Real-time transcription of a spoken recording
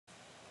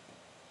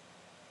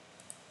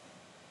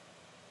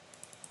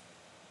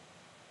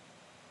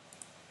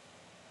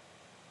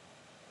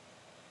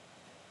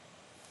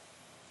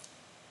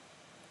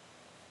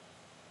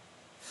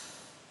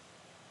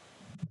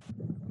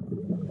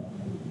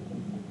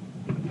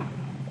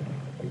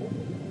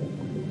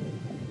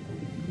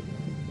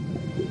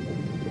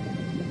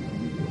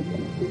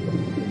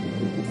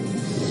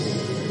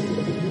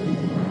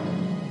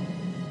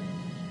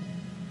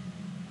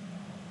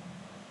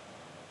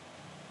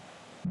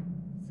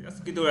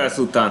Kidőlesz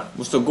után.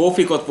 Most a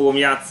Gothicot fogom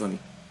játszani.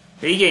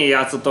 Igen,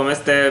 játszottam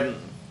ezt, de...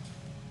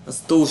 az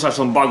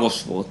túlságosan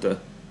bagos volt.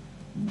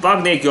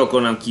 Bug nélkül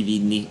akarnám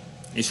kivinni.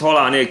 És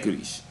halál nélkül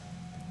is.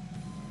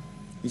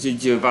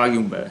 Úgyhogy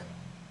vágjunk bele.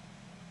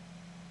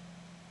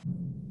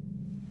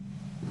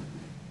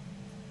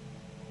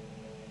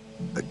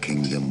 The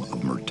kingdom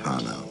of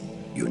Murtana,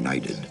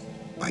 united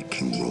by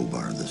King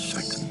Robar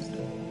II.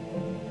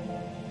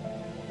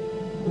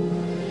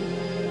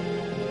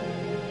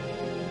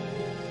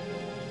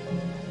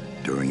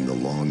 During the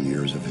long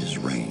years of his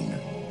reign,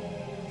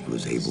 he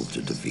was able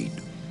to defeat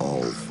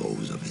all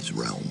foes of his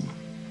realm.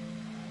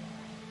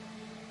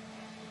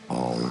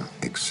 All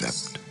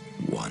except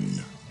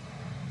one.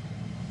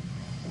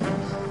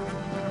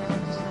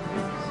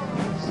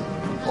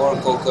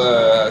 Orkok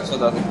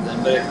csodálatos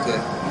emberek.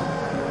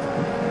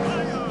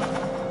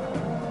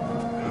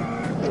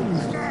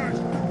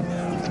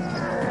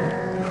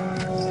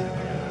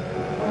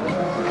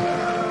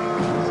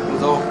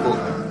 Az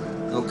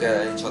orkok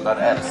egy csodát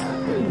elvesznek.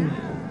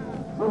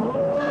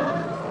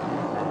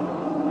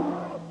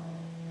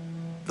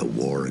 The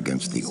war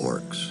against the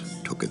orcs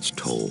took its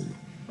toll,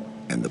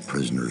 and the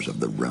prisoners of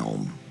the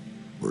realm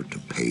were to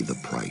pay the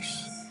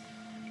price.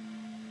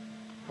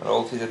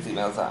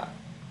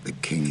 The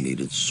king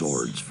needed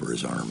swords for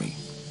his army,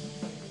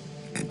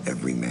 and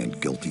every man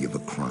guilty of a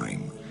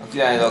crime,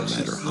 no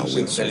matter how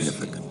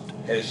insignificant,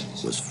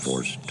 was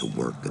forced to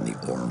work in the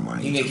ore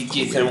mines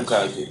of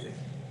Korea.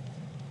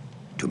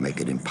 To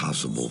make it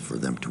impossible for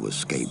them to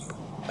escape,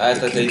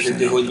 the king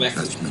sent out the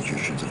best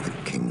magicians of the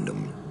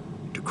kingdom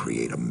to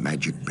create a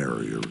magic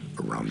barrier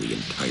around the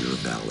entire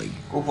valley.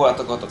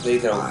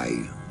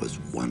 I was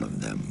one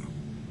of them.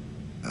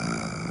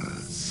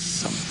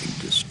 Something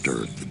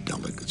disturbed the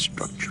delicate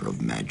structure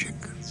of magic.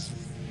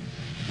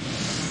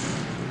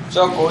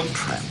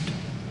 Trapped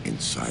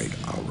inside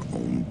our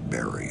own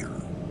barrier.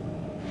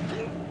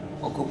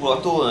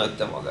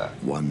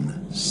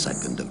 1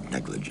 second of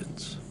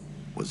negligence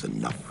was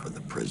enough for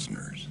the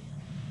prisoners.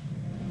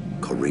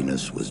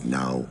 Corinus was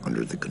now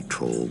under the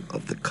control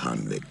of the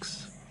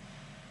convicts.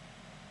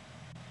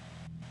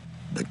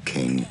 The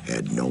king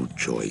had no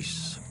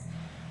choice.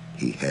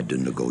 He had to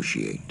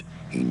negotiate.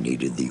 He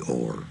needed the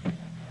ore.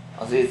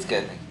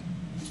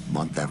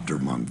 Month after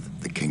month,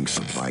 the king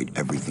supplied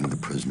everything the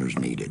prisoners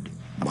needed.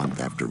 Month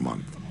after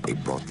month, they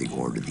brought the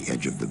ore to the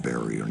edge of the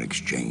barrier in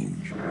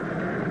exchange.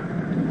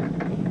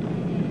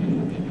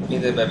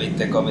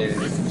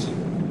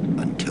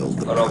 Until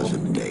the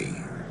present day.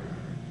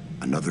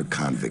 Another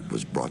convict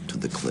was brought to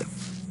the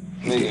cliff.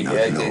 He did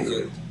not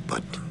know,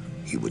 but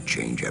he would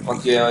change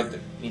everything.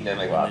 In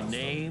the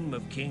name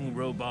of King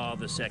Robar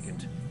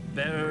II,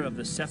 bearer of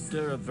the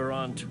scepter of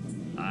Verant,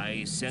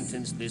 I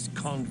sentence this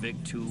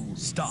convict to...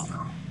 Stop!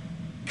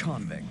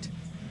 Convict,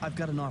 I've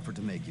got an offer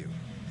to make you.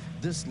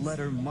 This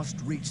letter must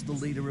reach the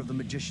leader of the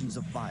Magicians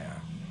of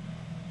Fire.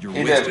 You're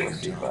wasting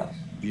your time.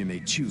 You may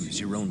choose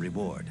your own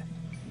reward.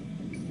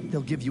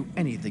 They'll give you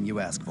anything you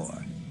ask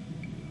for.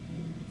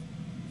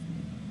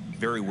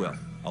 Very well.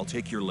 I'll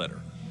take your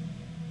letter.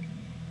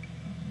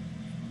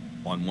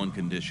 On one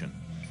condition.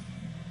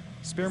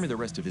 Spare me the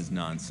rest of his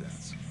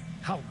nonsense.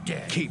 How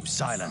dare you? Keep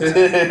silent.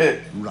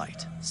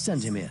 Right.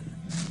 Send him in.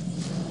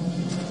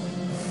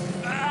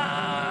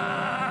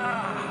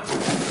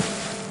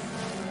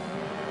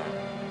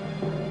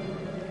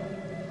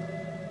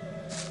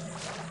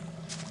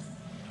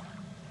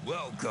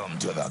 Welcome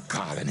to the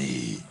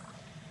colony.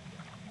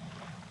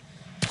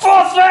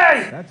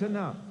 That's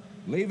enough.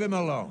 Leave him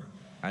alone.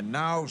 And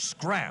now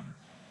scram.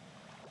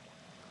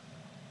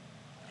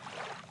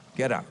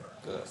 Get up.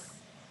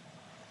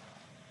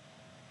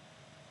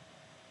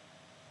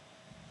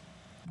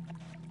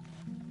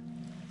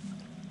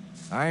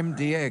 I'm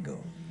Diego.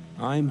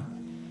 I'm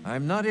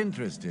not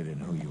interested in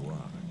who you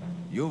are.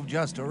 You've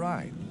just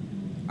arrived.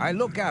 I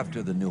look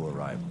after the new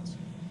arrivals.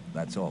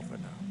 That's all for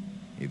now.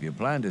 If you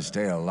plan to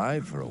stay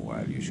alive for a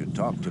while, you should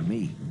talk to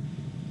me.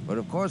 But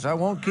of course, I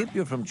won't keep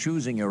you from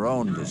choosing your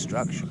own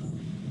destruction.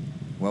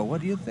 Well,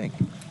 what do you think?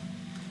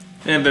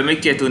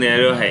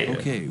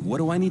 Okay, what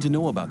do I need to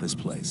know about this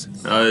place?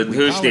 We call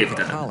it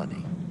the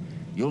colony.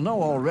 You'll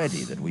know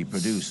already that we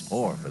produce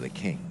ore for the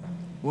king.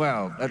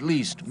 Well, at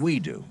least we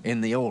do,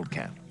 in the old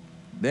camp.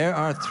 There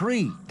are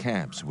 3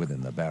 camps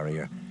within the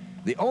barrier.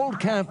 The old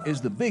camp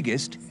is the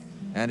biggest,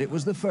 and it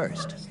was the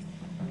first.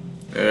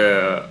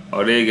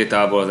 A régi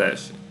tábor az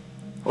első.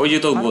 Hogy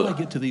jutok How do I oda?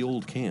 get to the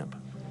old camp?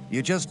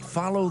 You just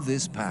follow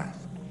this path.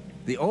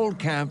 The old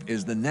camp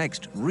is the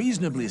next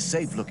reasonably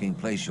safe-looking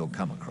place you'll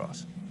come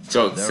across.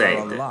 Csak There are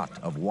a szejte. lot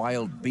of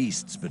wild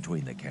beasts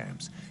between the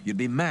camps. You'd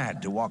be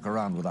mad to walk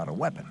around without a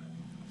weapon.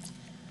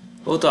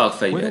 Ott a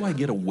Where do I fegyver.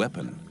 get a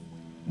weapon?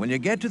 When you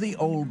get to the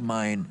old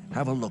mine,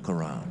 have a look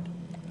around.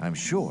 I'm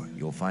sure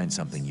you'll find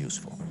something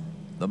useful.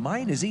 The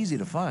mine is easy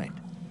to find.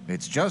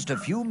 It's just a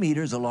few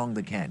meters along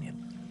the canyon.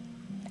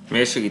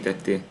 Miért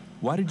segítettél?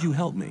 Why did you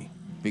help me?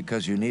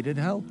 Because you needed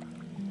help.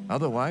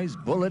 Otherwise,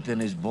 Bullet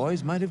and his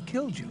boys might have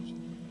killed you.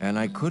 And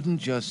I couldn't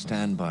just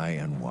stand by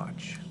and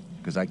watch,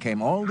 because I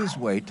came all this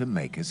way to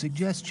make a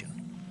suggestion.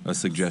 A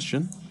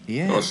suggestion?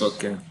 Yes.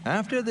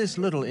 After this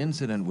little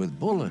incident with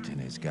Bullet and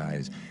his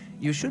guys,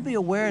 you should be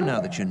aware now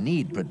that you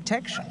need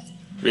protection.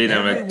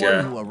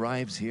 Everyone who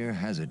arrives here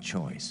has a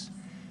choice.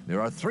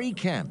 There are 3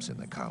 camps in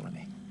the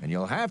colony, and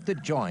you'll have to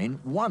join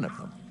one of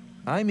them.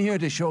 I'm here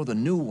to show the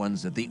new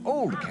ones that the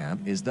old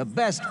camp is the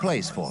best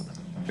place for them.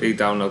 Where's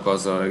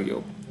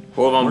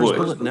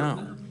Bullet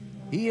now?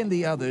 He and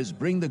the others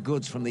bring the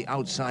goods from the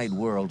outside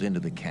world into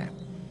the camp.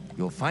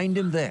 You'll find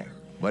him there,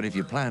 but if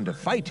you plan to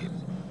fight him,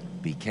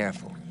 be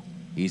careful.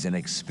 He's an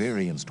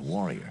experienced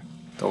warrior.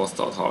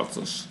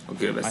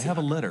 I have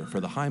a letter for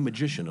the High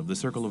Magician of the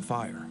Circle of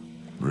Fire.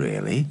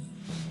 Really?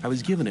 I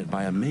was given it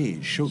by a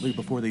mage shortly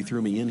before they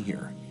threw me in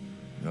here.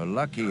 You're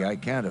lucky I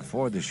can't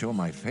afford to show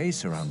my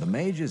face around the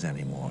mages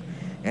anymore.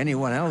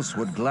 Anyone else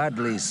would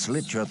gladly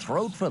slit your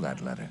throat for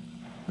that letter.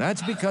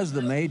 That's because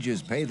the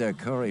mages pay their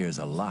couriers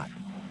a lot,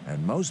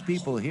 and most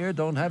people here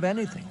don't have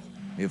anything.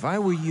 If I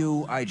were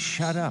you, I'd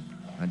shut up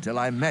until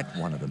I met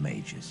one of the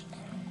mages.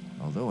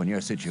 Although in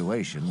your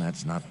situation,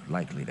 that's not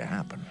likely to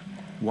happen.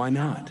 Why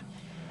not?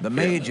 The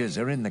mages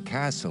are in the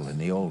castle in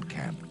the old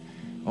camp.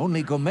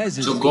 Only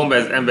Gomez's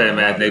ember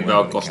mehetnek be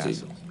a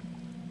kastélyba.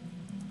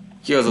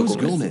 Ki az a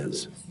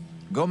Gomez?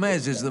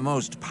 Gomez is the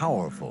most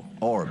powerful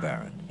ore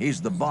baron.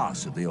 He's the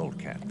boss of the old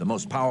camp, the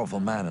most powerful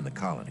man in the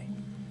colony.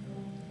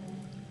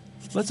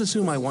 Let's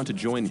assume I want to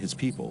join his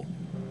people.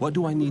 What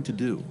do I need to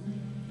do?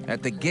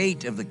 At the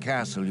gate of the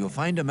castle, you'll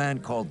find a man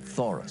called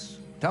Thoris.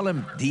 Tell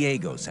him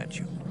Diego sent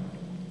you.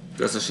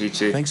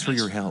 Thanks for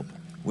your help.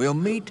 We'll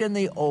meet in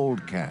the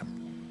old camp.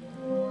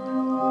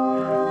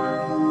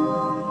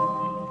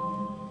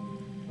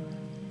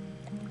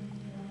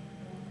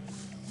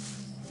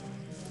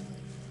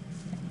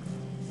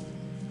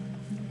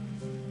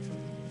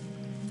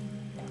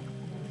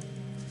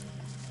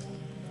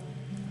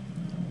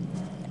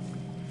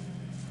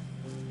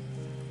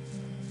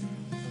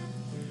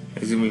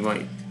 Nézzük, mi van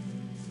itt.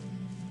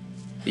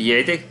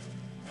 Figyeljétek!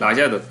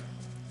 Látjátok?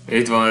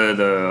 Itt van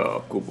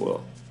a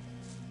kupola.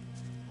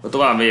 Ha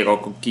tovább megyek,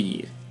 akkor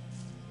kinyír.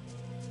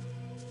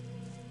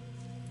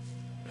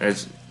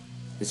 Ez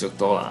csak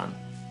talán.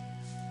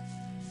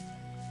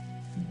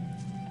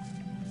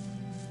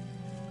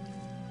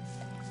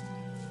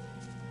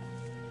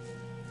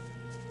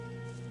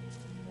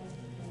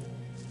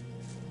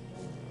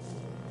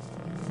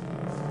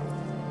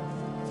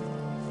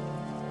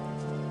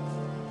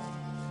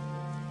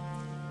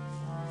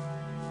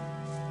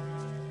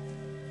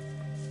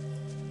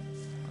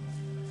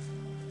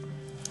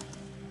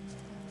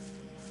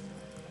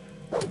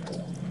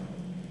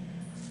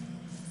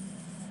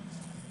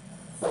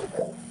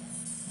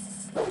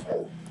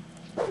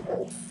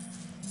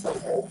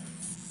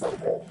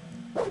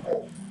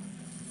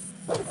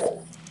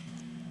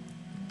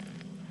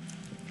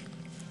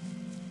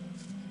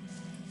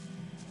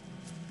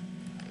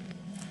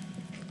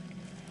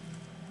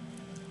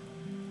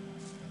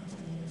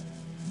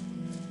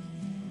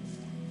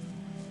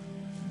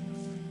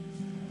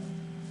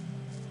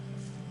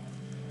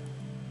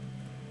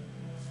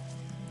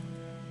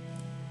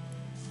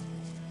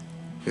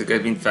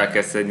 Ezeket mind fel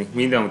kell szedni.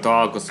 Mindenhol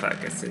találkoz, fel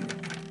kell szedni.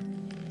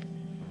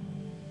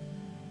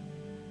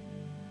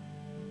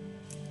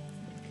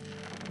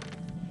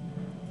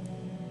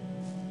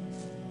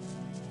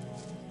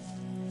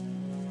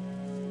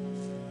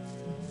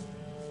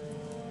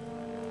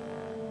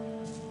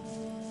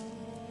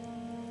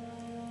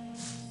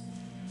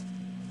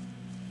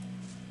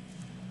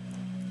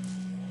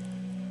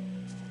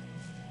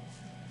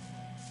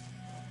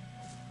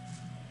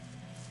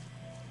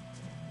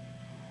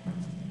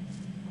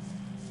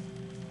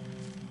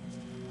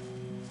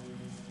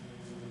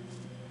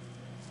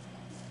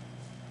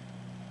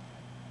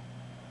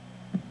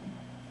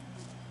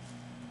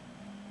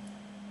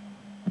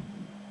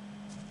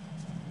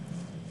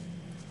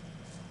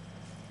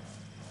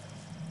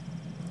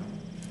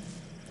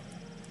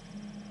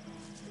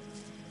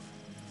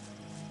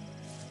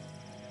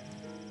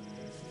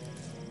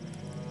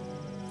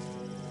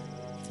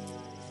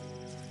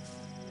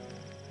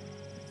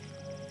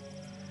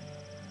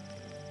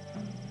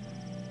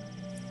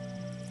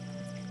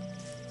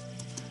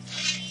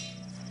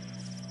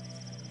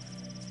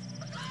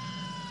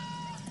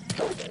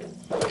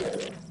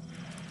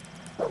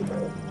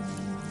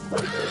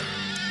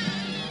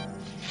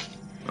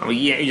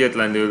 Amíg ilyen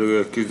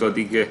ügyetlenül küzd,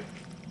 addig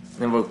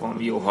nem volt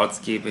valami jó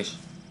harcképes.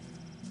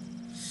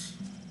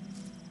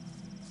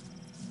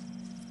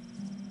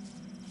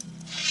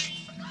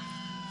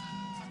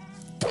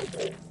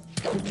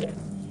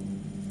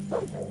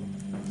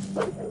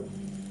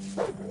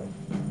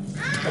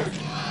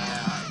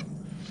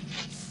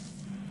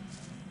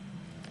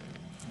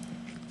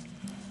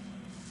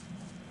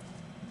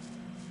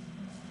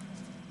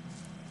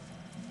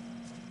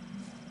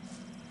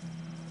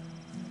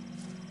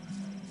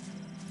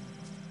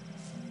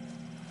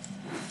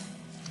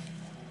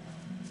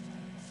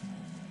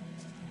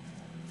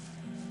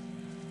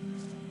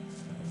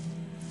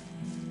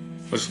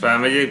 Most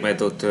felmegyek,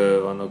 mert ott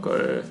vannak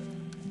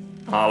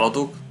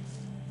állatok.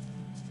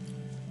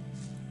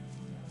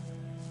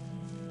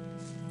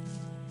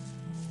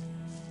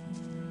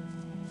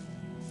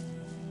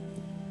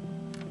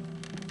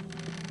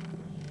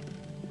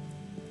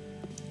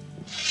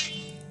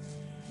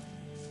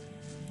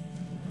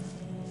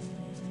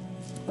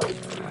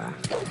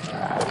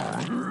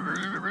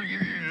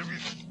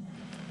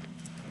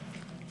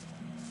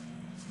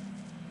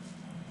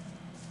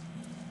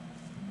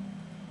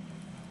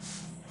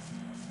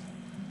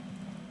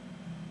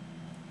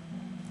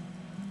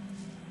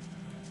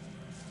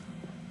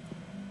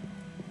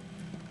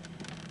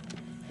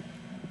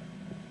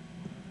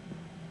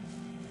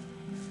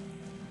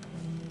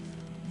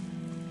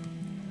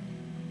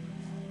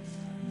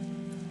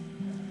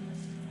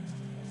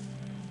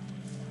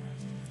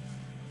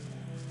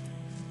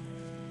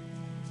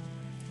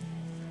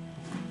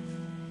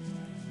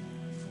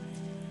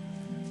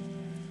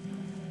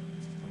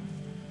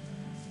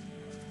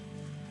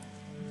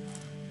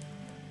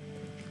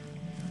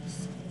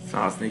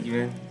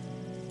 140.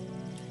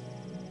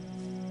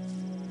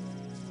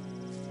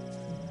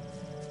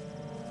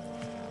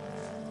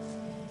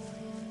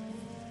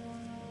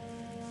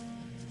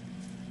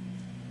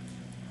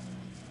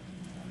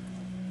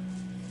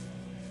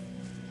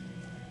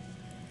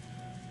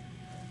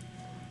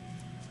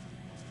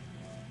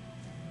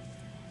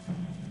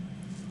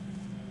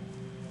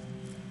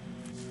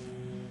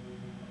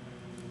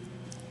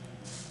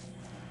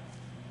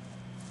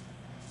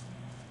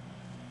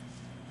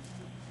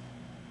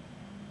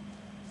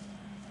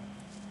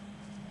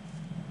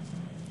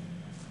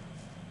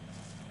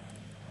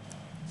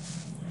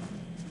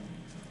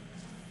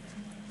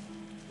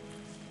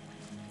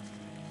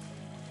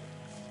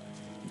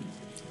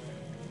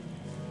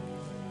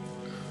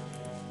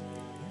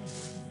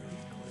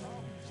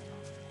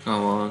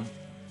 Come on.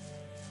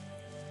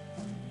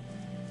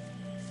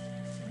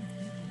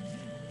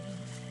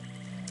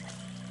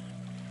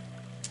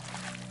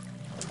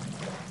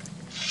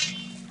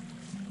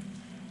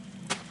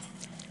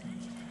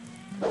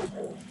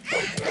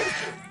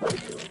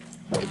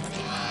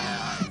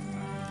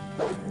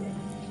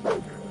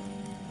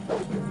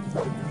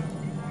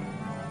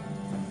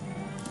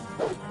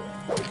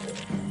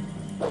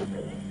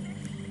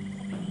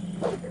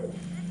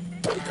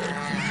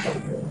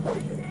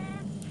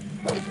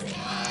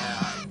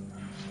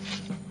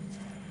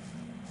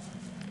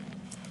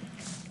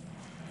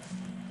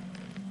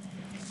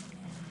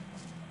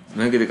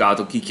 Engedik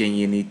állatok ki kell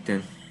nyírni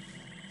itten.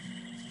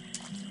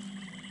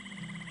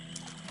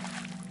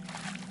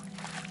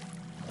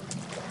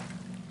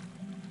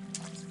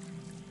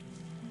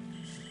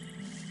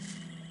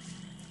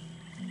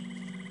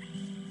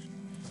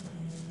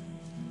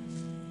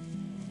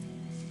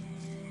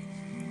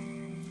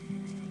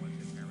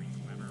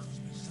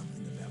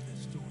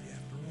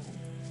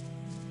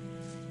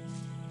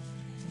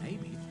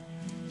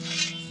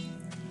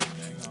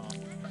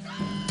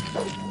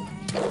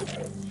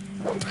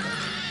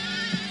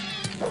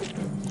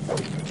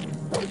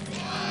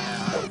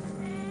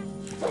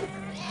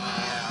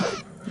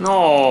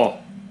 No!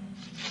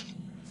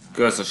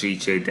 Kösz a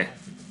segítség, de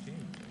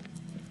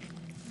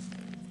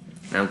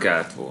nem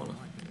kellett volna.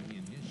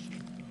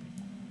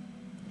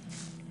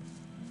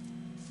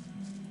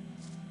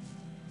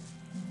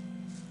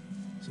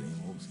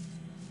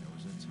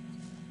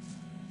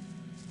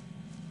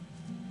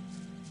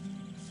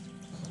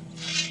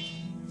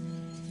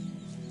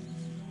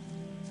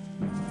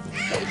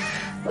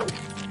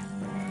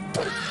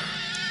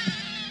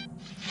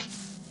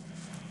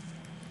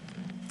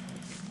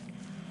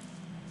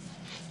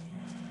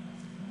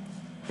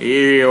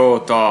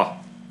 Idióta!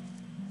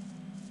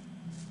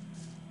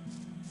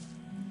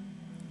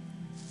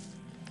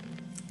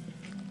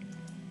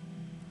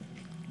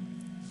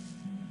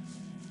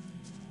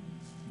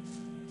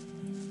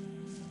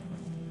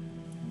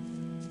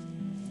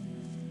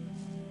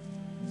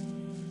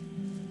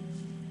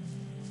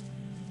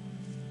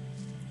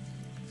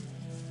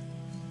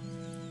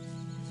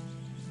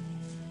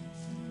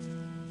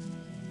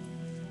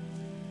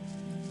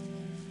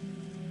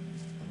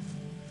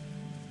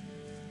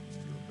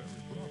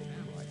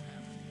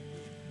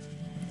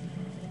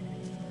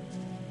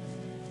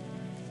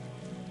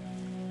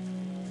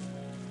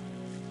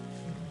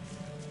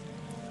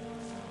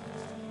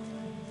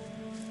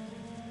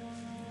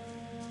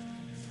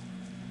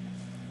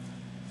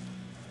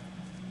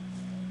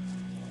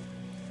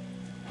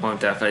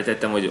 Pont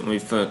elfelejtettem,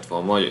 hogy fönt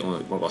van,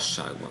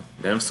 magasságban.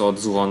 De nem szabad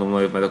zuhannom,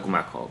 mert akkor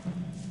meghal.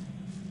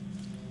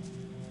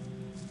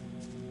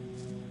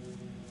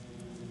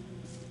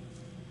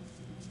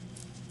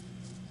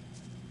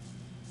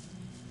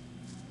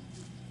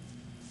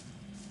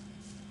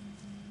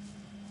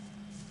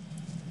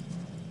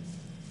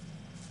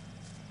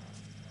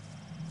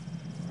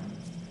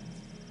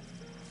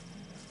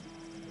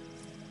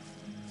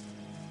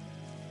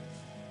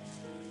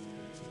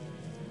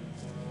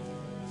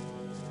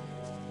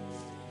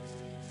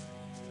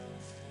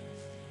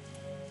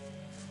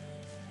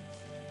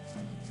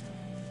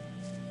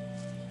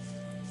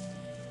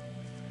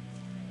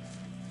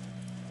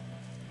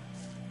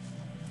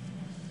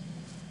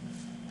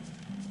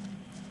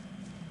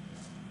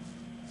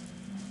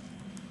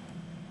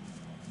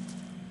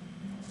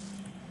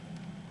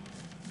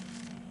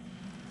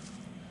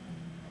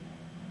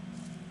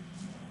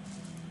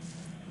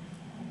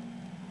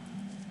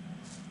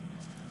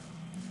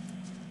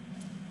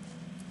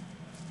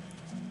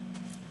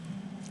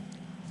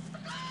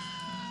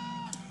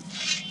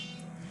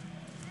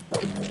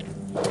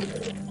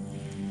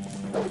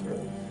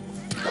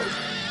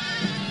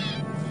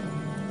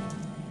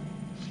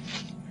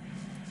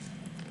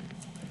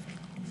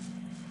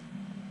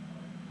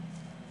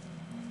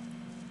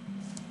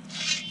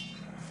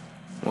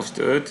 Most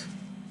 5.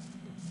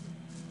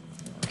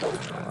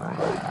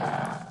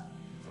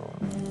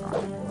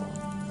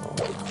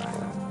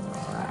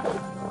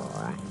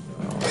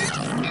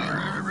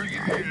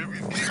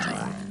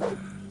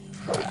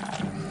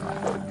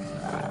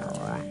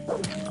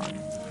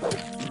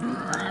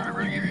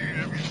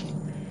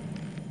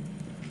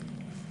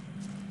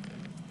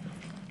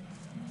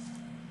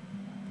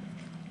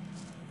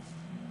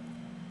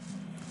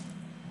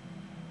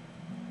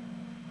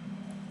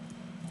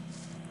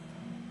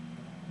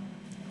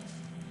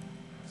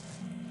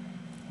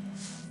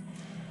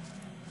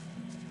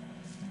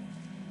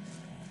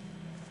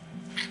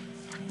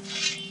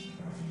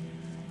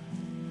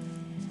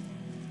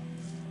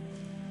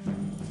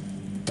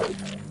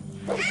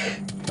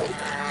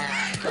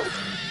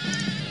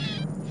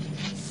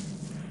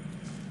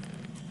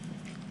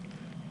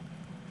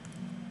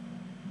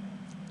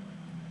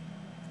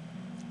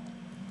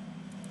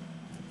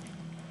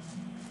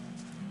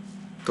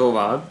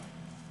 Tovább.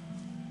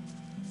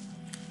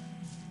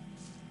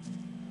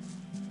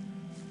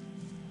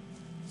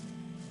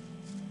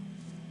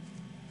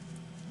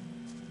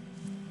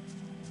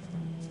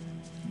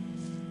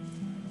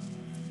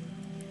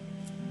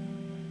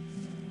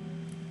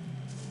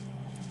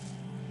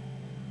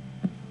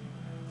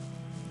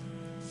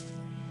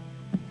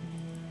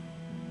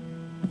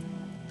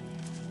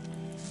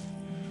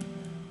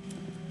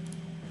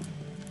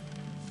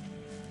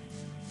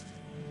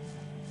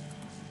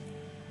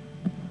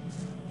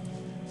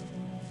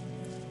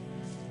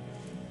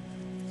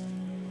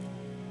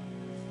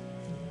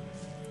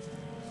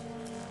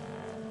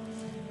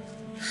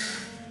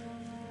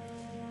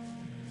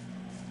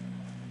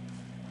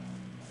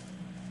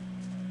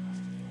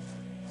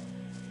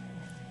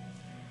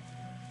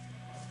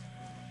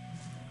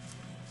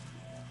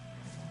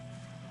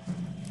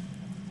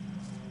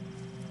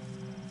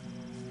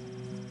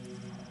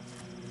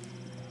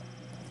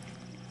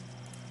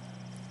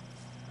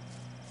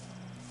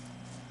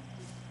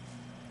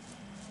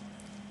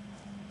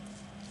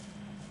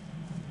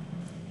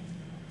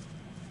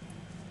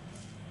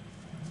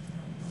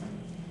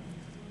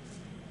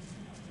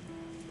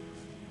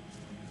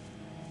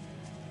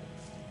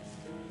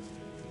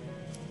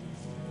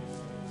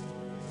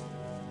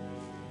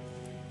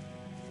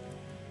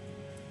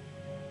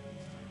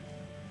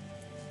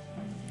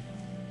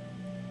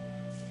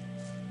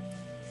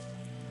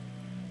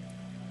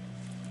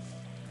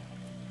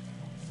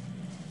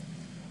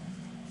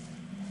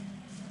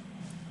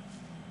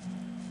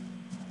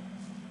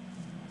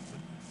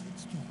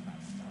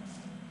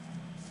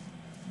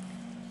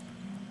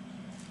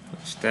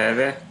 Most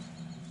erre.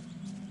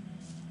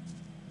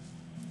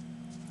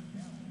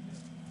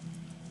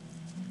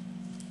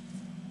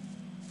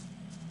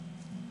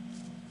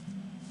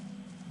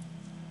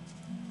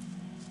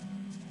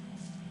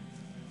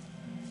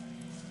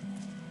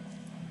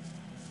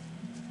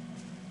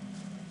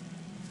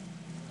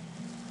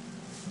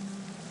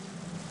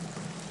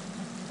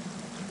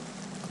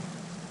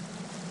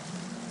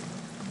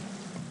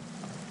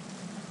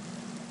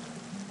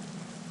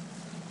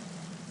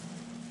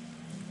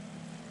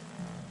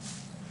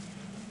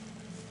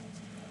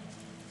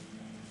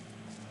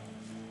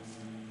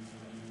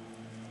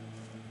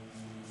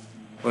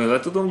 Vagy le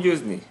tudom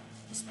győzni?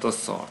 Ezt a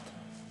szart.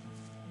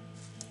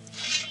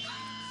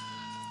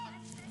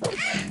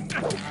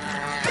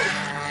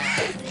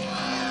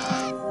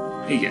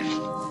 Igen.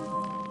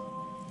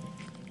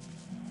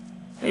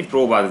 Én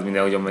próbáld, ez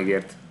mindenhogyan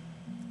megért.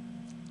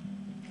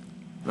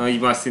 Na így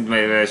már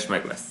szintben is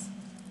meg lesz.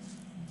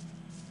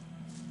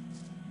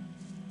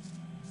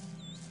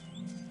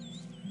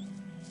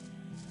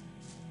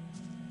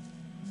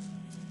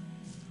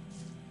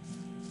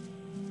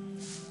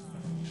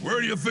 Where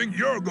do you think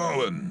you're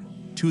going?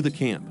 To the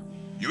camp.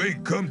 You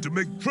ain't come to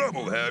make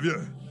trouble, have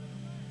you?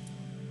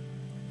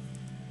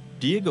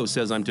 Diego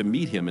says I'm to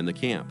meet him in the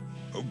camp.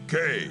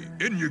 Okay,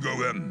 in you go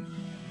then.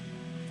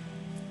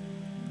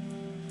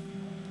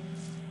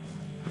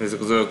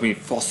 Ezek az olyanok, mint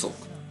faszok.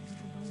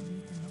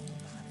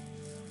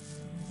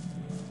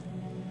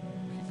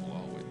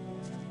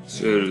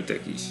 És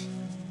őrültek is.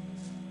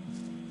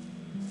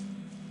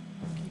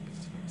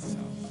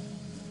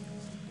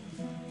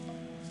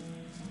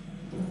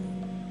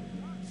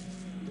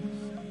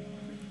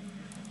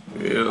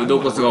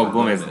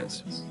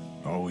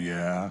 Oh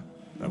yeah?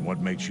 Then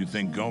what makes you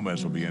think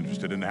Gomez will be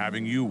interested in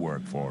having you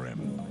work for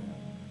him?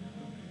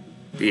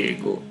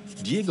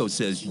 Diego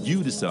says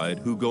you decide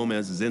who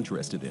Gomez is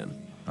interested in.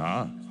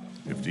 Huh?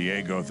 If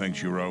Diego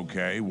thinks you're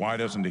okay, why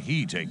doesn't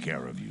he take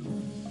care of you?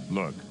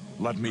 Look,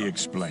 let me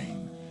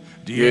explain.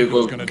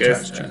 Diego's gonna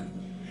test you.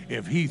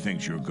 If he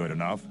thinks you're good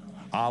enough,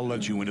 I'll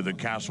let you into the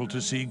castle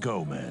to see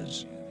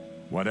Gomez.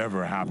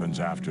 Whatever happens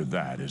after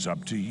that is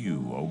up to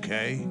you,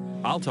 okay?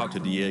 I'll talk to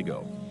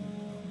Diego.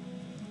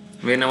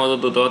 Why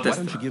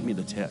don't you give me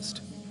the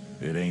test?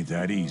 It ain't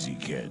that easy,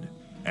 kid.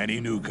 Any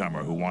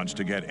newcomer who wants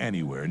to get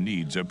anywhere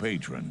needs a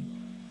patron.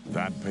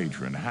 That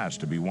patron has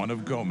to be one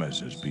of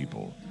Gomez's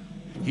people.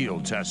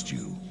 He'll test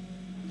you.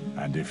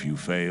 And if you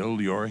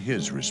fail, you're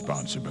his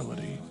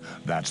responsibility.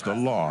 That's the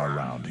law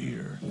around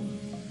here.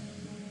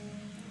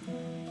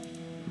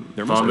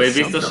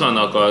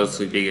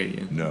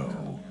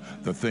 No.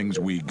 The things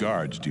we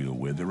guards deal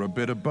with are a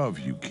bit above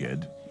you,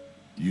 kid.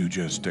 You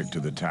just stick to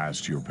the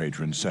tasks your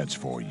patron sets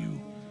for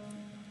you.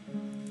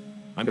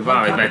 I'm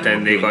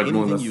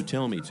anything you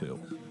tell me to.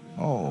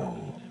 Oh,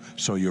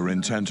 so you're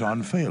intent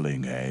on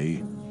failing,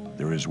 eh?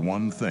 There is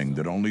one thing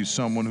that only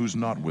someone who's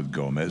not with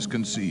Gomez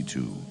can see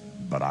to.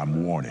 But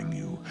I'm warning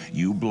you,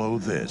 you blow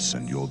this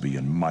and you'll be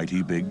in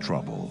mighty big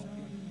trouble.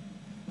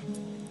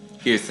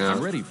 I'm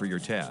ready for your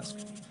task.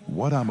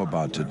 What I'm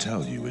about to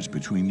tell you is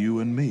between you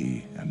and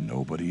me, and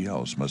nobody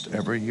else must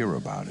ever hear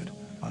about it.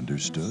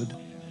 Understood?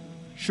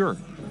 Sure.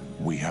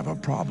 We have a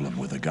problem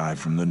with a guy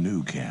from the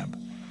new camp.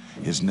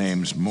 His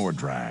name's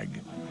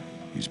Mordrag.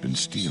 He's been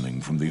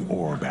stealing from the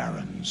ore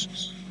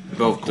barons.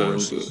 Of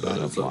course,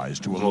 that applies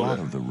to a lot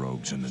of the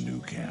rogues in the new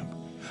camp.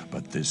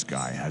 But this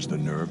guy has the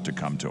nerve to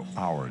come to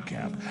our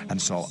camp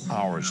and sell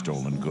our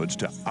stolen goods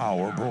to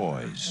our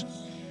boys.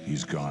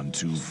 He's gone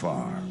too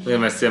far.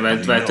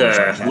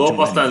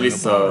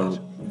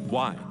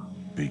 Why?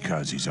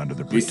 Because he's under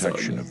the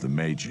protection of the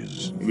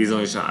mages.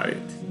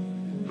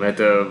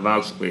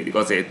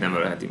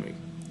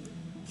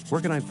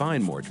 Where can I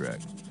find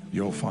Mordrag?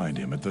 You'll find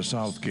him at the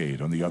south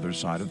gate on the other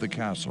side of the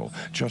castle,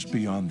 just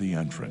beyond the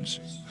entrance.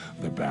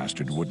 The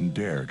bastard wouldn't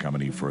dare come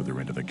any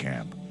further into the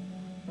camp.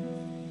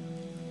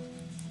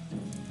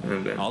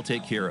 I'll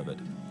take care of it.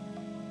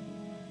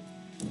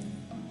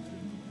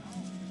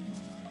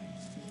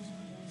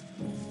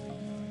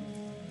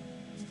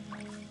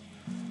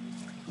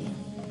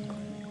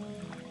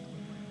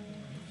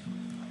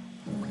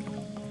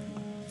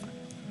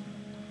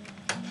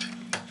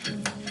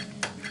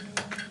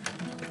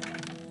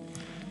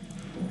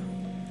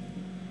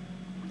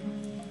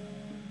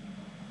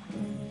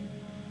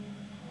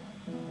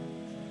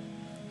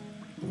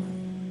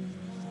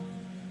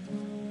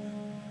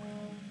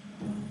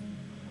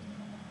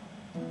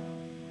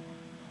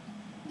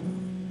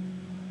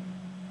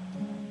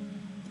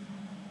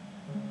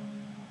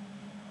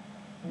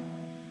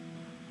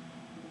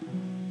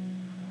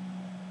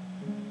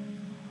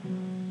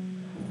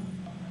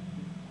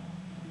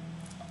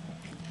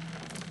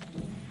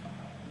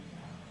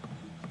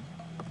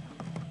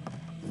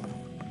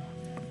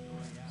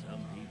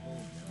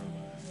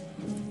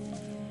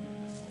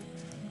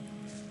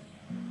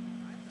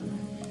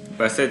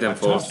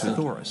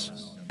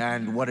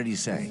 And what did he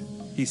say?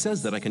 He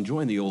says that I can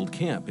join the old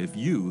camp if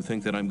you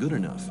think that I'm good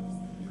enough.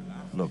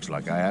 Looks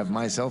like I have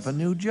myself a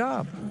new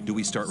job. Do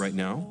we start right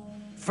now?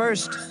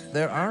 First,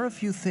 there are a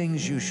few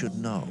things you should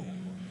know.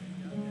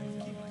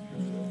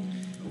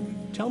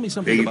 Tell me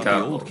something about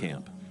the old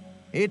camp.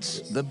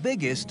 It's the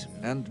biggest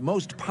and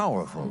most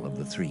powerful of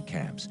the three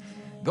camps.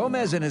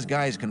 Gomez and his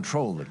guys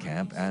control the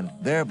camp and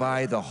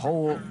thereby the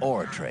whole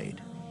ore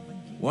trade.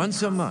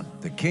 Once a month,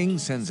 the king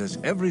sends us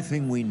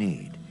everything we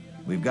need.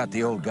 We've got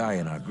the old guy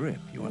in our grip,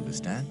 you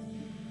understand?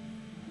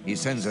 He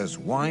sends us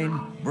wine,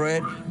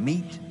 bread,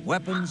 meat,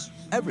 weapons,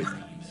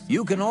 everything.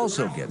 You can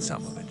also get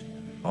some of it.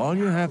 All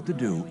you have to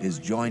do is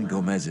join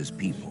Gomez's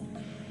people.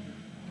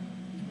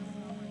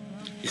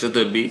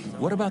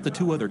 What about the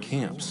two other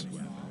camps?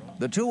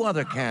 The two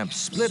other camps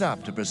split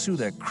up to pursue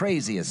their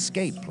crazy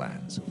escape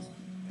plans.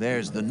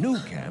 There's the new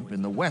camp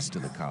in the west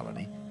of the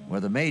colony, where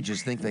the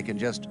mages think they can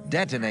just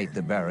detonate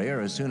the barrier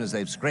as soon as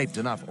they've scraped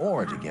enough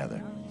ore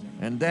together.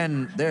 And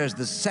then there's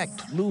the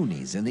sect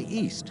loonies in the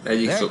east. Their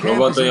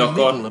camp is in the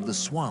middle of the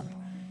swamp,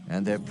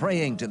 and they're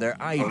praying to their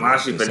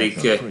idols to set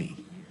them free.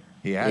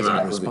 He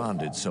hasn't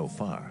responded so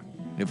far.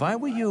 If I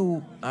were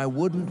you, I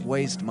wouldn't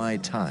waste my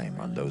time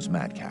on those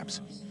madcaps.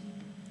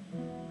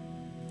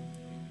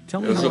 Tell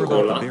me more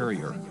about the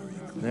barrier.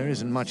 There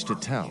isn't much to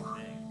tell.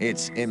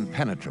 It's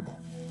impenetrable.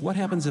 What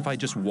happens if I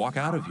just walk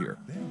out of here?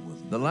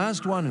 The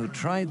last one who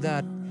tried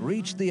that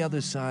reached the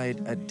other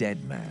side a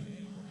dead man.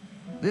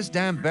 This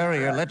damn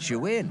barrier lets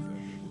you in,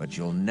 but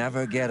you'll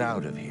never get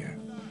out of here.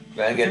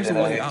 There's a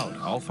way out.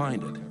 I'll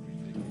find it.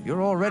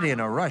 You're already in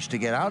a rush to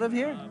get out of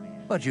here?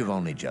 But you've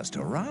only just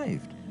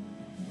arrived.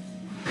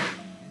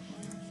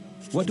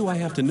 What do I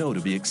have to know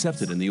to be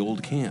accepted in the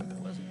old camp?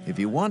 If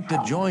you want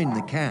to join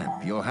the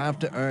camp, you'll have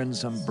to earn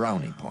some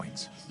brownie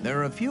points. There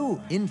are a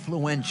few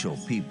influential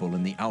people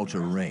in the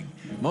outer ring.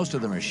 Most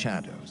of them are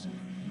shadows.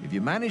 If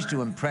you manage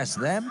to impress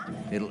them,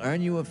 it'll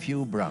earn you a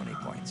few brownie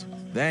points.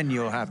 Then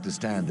you'll have to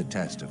stand the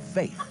test of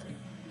faith.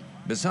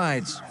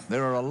 Besides,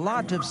 there are a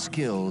lot of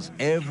skills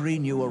every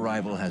new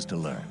arrival has to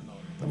learn.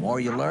 The more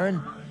you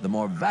learn, the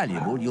more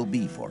valuable you'll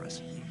be for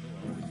us.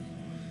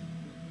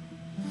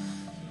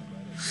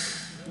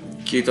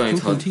 Who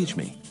can teach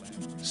me?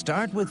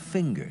 Start with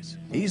Fingers.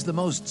 He's the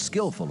most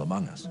skillful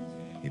among us.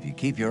 If you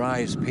keep your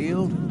eyes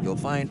peeled, you'll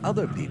find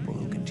other people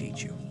who can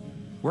teach you.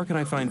 Where can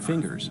I find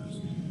Fingers?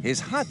 His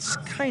hut's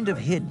kind of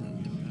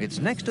hidden. It's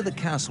next to the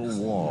castle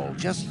wall.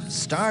 Just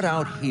start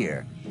out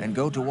here and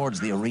go towards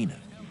the arena.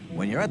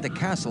 When you're at the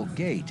castle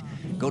gate,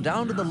 go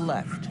down to the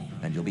left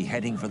and you'll be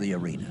heading for the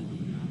arena.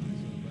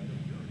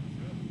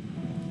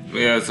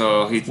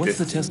 What's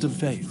the test of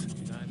faith?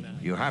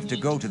 You have to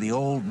go to the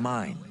old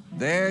mine.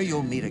 There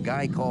you'll meet a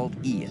guy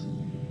called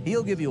Ian.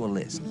 He'll give you a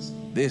list.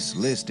 This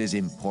list is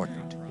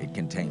important. It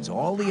contains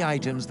all the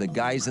items the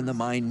guys in the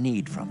mine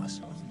need from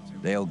us.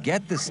 They'll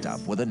get the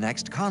stuff with the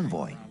next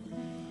convoy.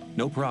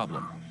 No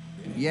problem.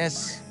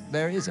 Yes,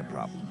 there is a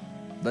problem.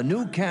 The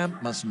new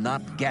camp must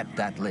not get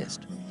that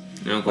list.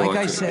 Like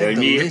I said,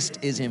 the list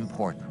is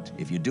important.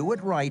 If you do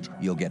it right,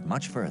 you'll get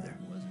much further.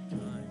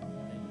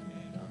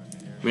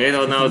 If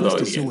the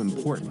list is so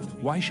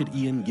important, why should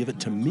Ian give it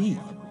to me?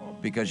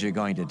 Because you're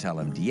going to tell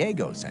him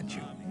Diego sent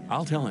you.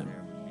 I'll tell him.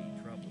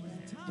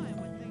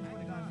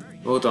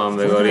 Where can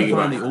I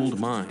find the old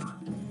mine?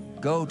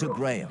 Go to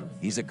Graham.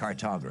 He's a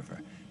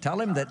cartographer. Tell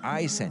him that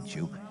I sent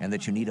you and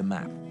that you need a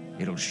map.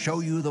 It'll show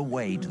you the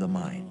way to the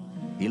mine.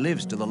 He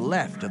lives to the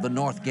left of the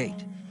north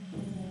gate.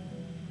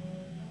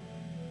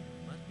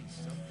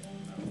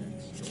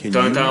 Can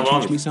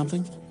you teach me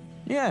something?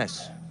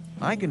 Yes.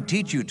 I can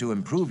teach you to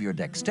improve your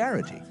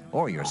dexterity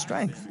or your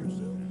strength.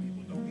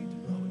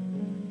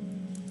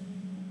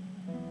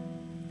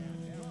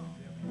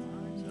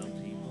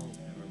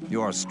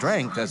 Your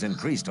strength has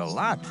increased a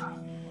lot.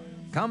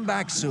 Come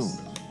back soon.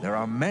 There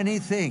are many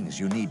things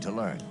you need to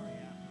learn.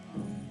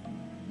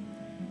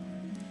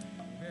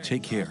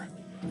 Take care.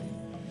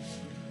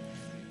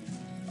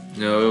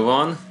 Jól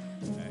van.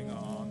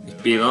 Egy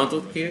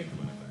pillanatot kér.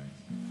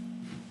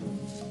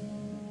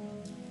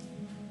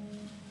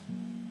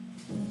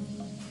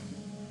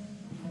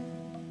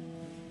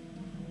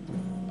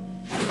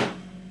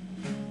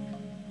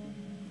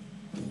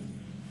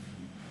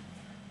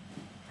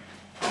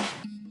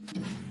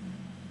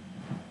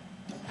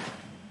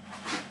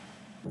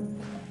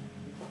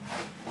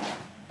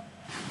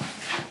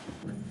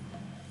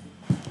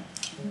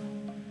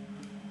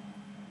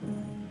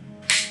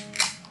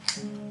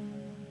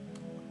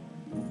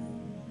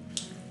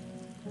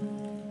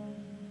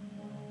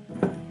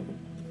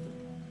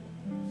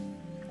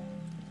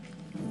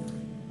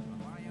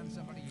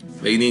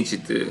 Még nincs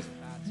itt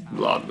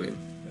Bloodwind.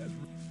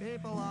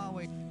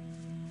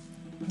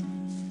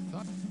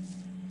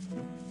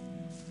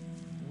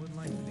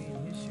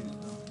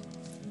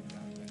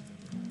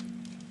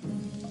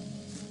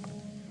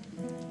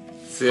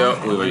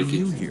 Szia, új vagyok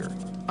itt.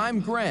 I'm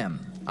Graham.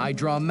 I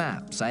draw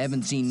maps. I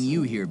haven't seen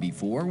you here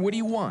before. What do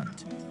you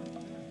want?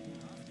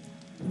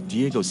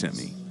 Diego sent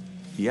me.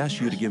 He asked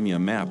you to give me a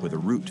map with a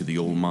route to the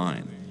old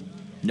mine.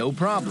 No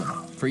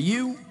problem. For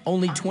you,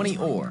 only 20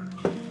 ore.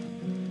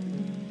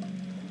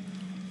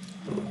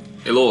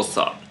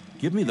 Elosa.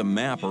 Give me the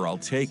map or I'll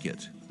take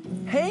it.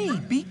 Hey,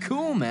 be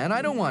cool, man.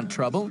 I don't want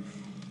trouble.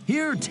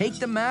 Here, take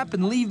the map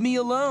and leave me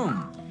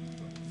alone.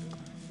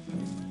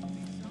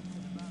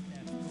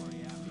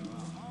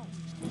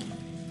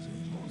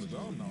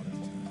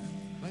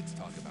 Let's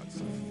talk about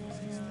something else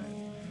instead.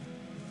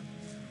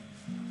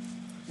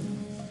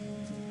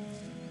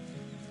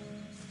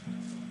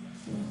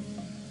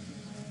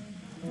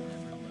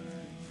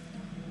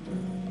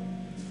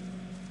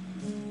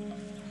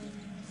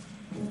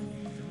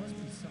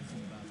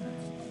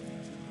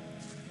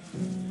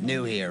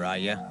 New here, are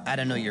you? I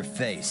don't know your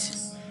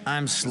face.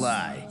 I'm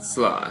Sly.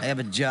 Sly. I have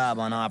a job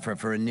on offer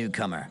for a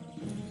newcomer.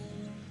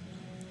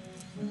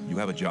 You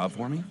have a job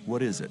for me?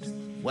 What is it?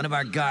 One of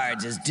our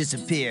guards has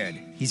disappeared.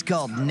 He's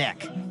called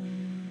Neck.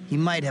 He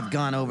might have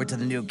gone over to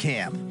the new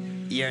camp.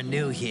 You're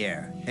new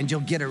here, and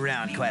you'll get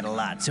around quite a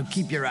lot, so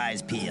keep your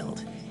eyes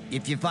peeled.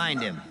 If you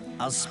find him,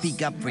 I'll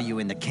speak up for you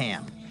in the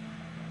camp.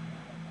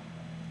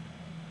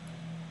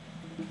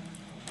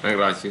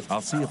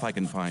 I'll see if I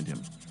can find him.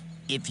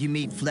 If you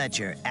meet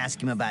Fletcher, ask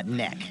him about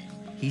Neck.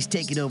 He's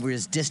taken over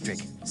his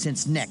district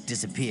since Neck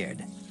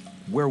disappeared.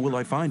 Where will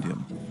I find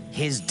him?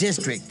 His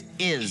district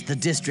is the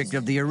district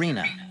of the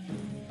arena.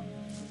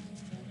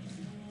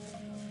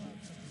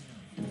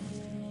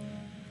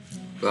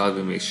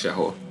 Valami még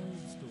sehol.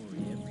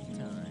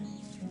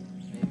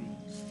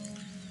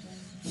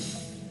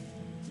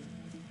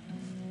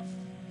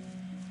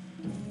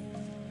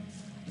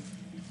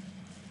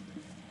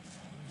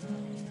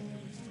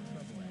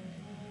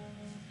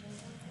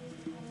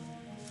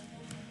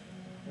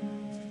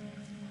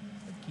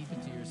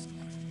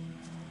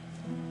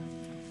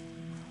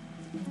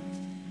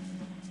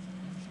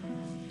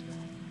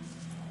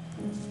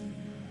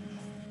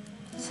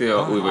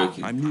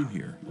 I'm new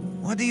here.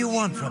 What do you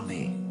want from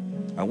me?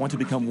 I want to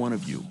become one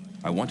of you.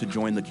 I want to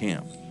join the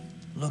camp.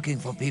 Looking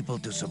for people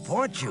to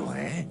support you,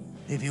 eh?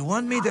 If you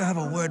want me to have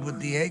a word with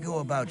Diego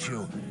about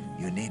you,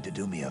 you need to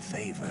do me a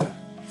favor.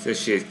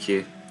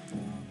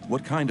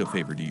 What kind of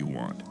favor do you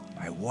want?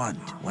 I want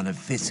one of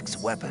Fisk's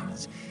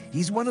weapons.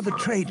 He's one of the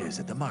traders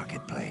at the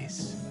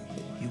marketplace.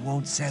 He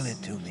won't sell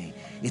it to me.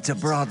 It's a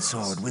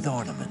broadsword with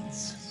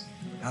ornaments.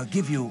 I'll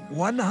give you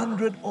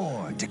 100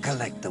 ore to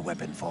collect the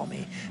weapon for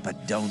me,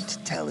 but don't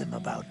tell him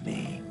about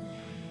me.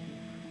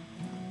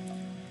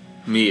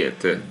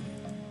 Miért?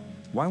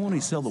 Why won't he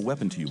sell the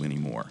weapon to you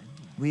anymore?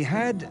 We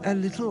had a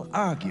little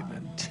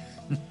argument.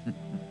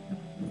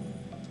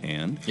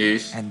 And?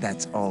 Yes. And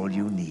that's all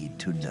you need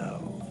to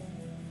know.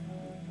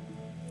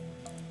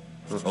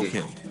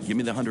 Okay, give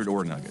me the 100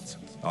 ore nuggets.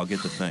 I'll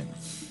get the thing.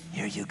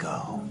 Here you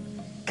go.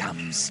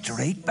 Come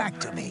straight back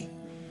to me.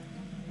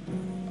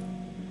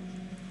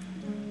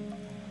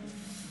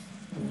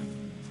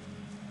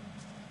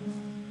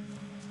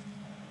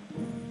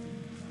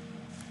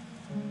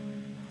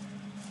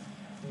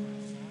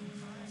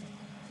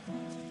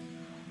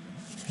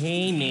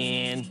 Hey,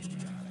 man.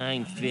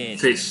 I'm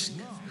Fisk. Fisk.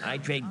 I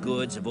trade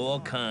goods of all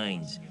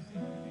kinds.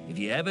 If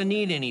you ever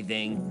need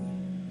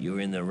anything, you're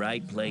in the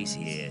right place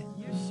here.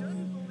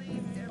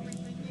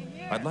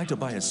 I'd like to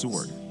buy a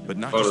sword, but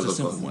not just a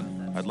simple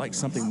one. I'd like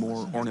something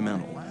more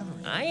ornamental.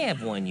 I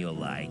have one you'll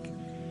like.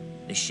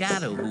 The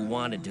Shadow who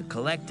wanted to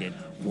collect it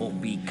won't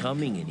be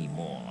coming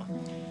anymore.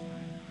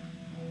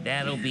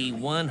 That'll be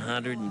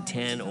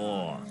 110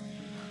 ore.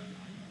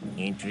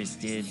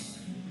 Interested?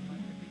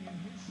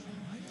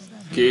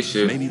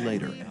 Később. Maybe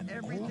later.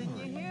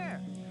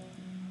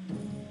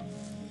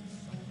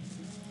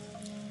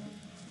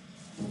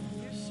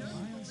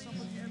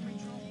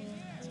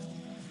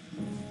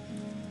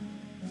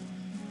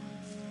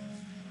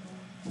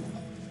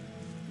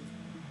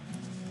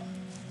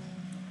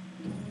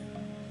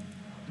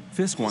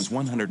 Fisk wants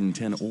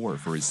 110 ore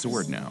for his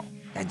sword now.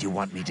 And you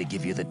want me to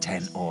give you the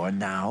 10 ore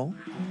now?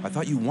 I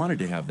thought you wanted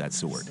to have that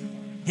sword.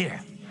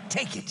 Here,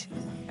 take it.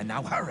 And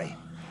now hurry.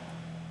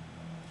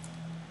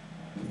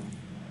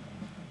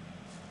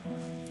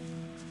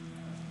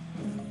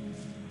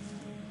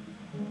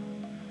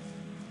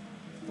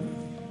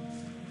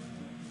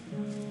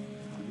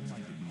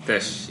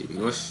 Tessék,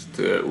 most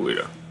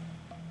újra.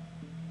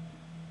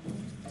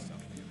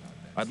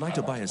 I'd like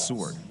to buy a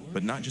sword,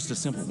 but not just a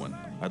simple one.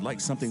 I'd like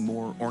something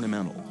more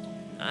ornamental.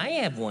 I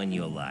have one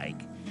you'll like.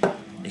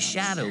 The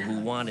shadow who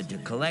wanted to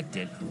collect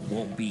it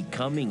won't be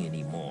coming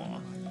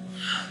anymore.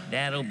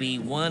 That'll be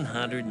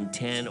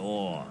 110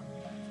 ore.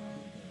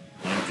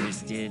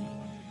 Interested?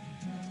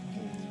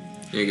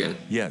 Igen.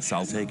 Yes,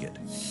 I'll take it.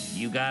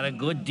 You got a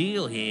good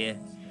deal here.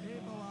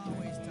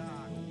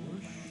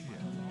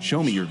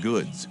 Show me your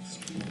goods.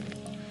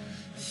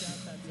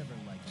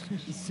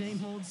 Same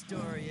old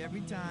story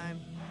every time.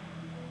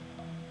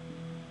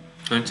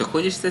 Nem csak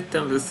hogy is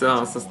tettem össze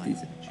a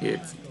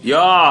 110.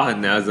 Ja,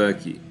 ne az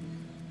aki.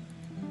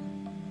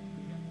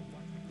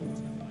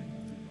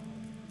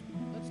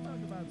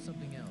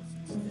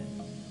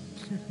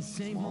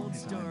 Same old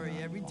story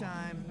every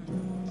time.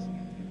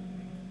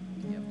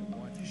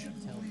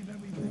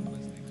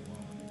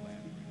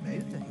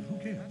 Who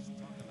cares?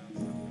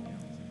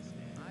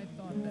 I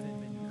thought that had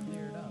been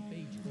cleared up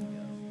ages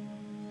ago.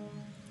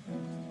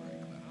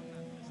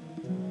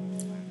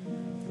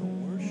 The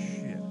worst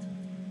shit.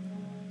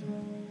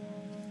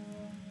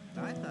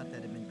 I thought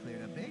that had been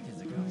cleared up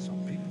ages ago.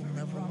 Some people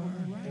never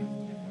learn.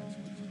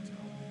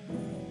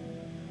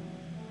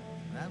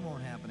 That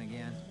won't happen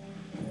again.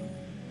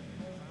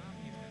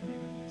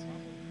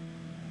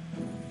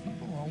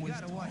 People always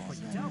gotta watch what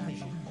you tell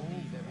me.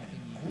 Believe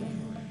everything you hear.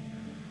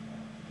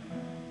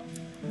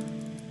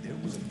 There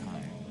was a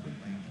time when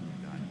things were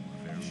done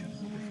very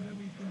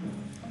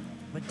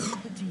But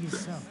keep it to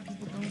yourself.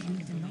 People don't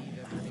need to know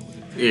about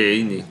it.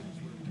 Inni.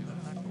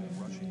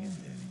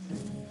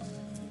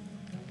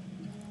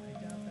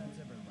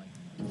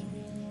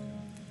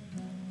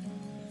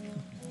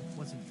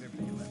 Wasn't fair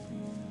for you ever.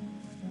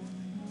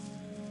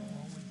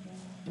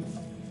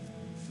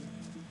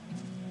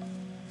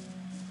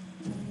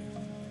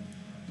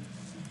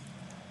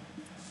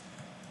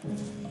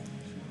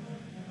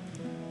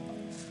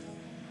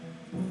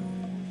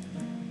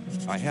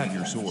 I have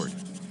your sword.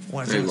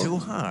 Wasn't too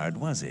hard,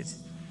 was it?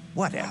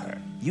 Whatever.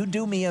 You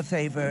do me a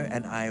favor,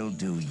 and I'll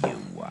do you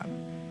one.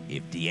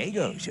 If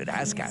Diego should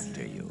ask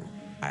after you,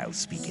 I'll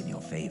speak in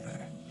your favor.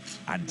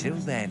 Until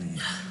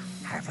then,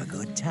 have a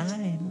good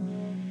time.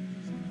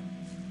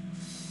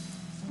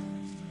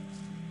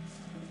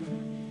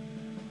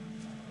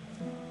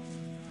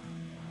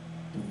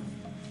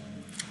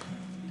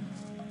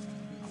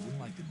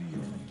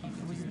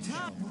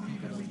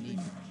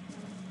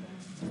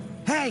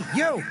 Hey,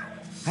 you!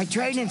 I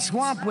trade in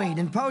swamp weed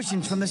and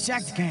potions from the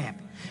sect camp.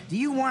 Do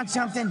you want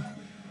something?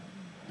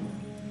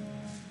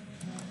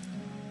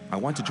 I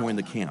want to join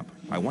the camp.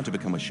 I want to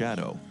become a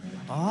shadow.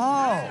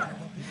 Oh,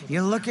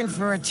 you're looking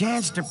for a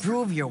chance to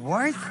prove your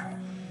worth?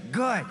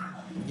 Good.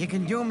 You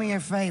can do me a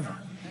favor.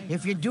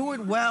 If you do it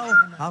well,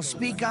 I'll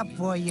speak up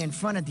for you in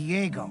front of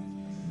Diego.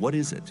 What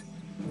is it?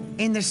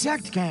 In the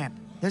sect camp,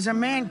 there's a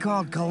man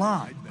called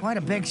Kalam, quite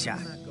a big shot.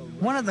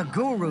 One of the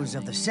gurus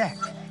of the sect.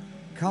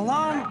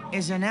 Kalam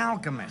is an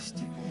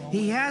alchemist.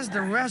 He has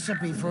the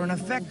recipe for an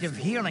effective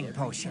healing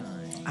potion.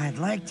 I'd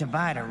like to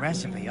buy the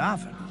recipe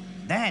off him.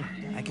 Then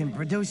I can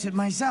produce it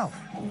myself.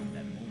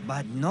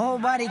 But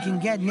nobody can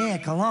get near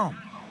Kalam.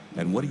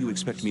 And what do you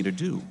expect me to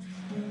do?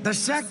 The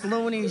sect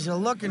loonies are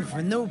looking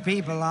for new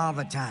people all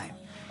the time.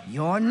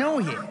 You're new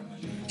here.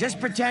 Just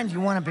pretend you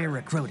want to be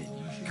recruited.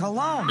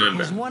 Kalam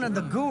is one of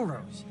the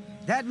gurus.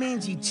 That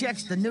means he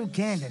checks the new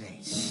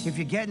candidates. If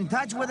you get in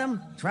touch with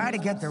him, try to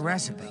get the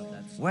recipe.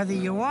 Whether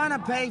you want to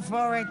pay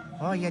for it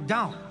or you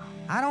don't.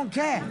 I don't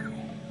care.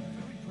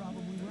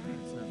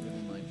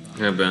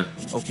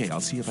 Okay, I'll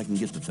see if I can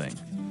get the thing.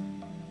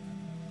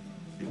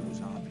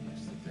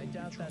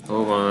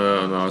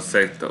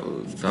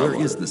 Where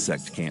is the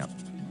sect camp?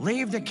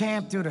 Leave the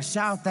camp through the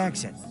south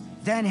exit,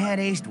 then head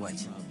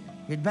eastwards.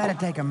 You'd better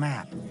take a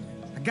map.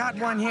 I got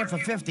one here for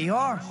 50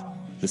 ore.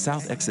 The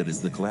south exit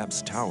is the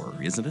collapsed tower,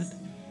 isn't it?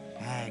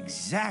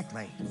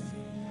 Exactly.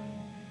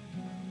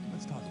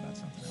 Let's talk about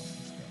something else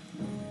instead.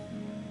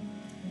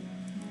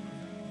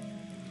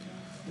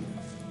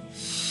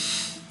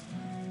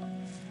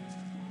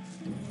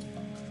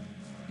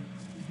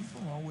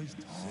 People always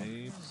talk.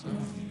 Save some,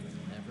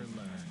 you'll never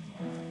learn.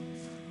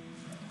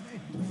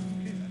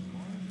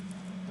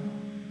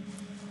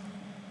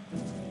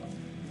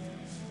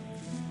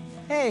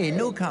 Hey,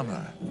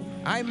 newcomer.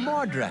 I'm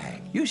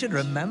Mordrag. You should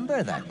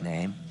remember that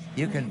name.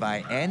 You can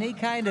buy any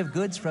kind of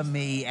goods from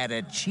me at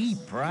a cheap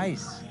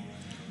price.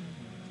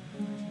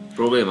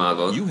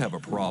 Problémával. You have a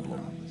problem.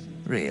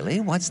 Really?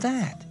 What's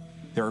that?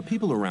 There are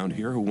people around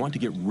here who want to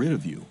get rid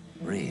of you.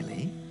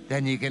 Really?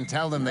 Then you can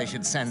tell them they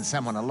should send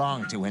someone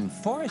along to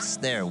enforce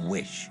their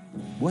wish.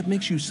 What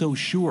makes you so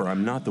sure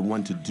I'm not the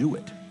one to do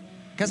it?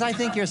 Because I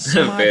think you're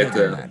smarter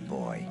than that,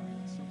 boy.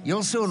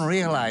 You'll soon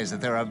realize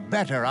that there are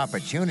better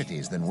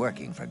opportunities than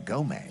working for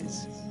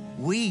Gomez.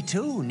 We,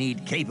 too,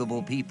 need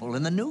capable people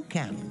in the new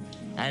camp.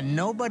 And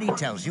nobody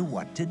tells you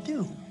what to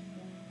do.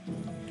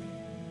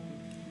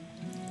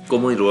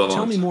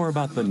 Tell me more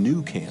about the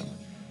new camp.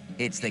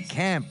 It's the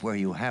camp where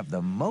you have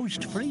the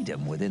most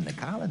freedom within the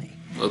colony.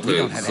 Okay, We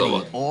don't have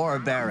any ore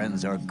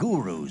barons or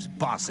gurus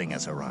bossing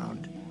us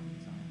around.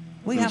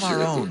 We have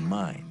our own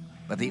mind,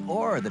 but the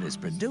ore that is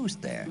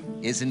produced there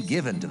isn't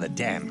given to the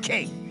damn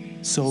king.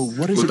 So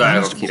what is it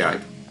used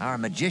for? Our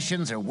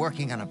magicians are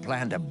working on a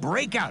plan to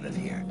break out of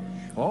here.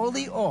 All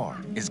the ore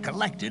is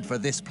collected for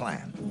this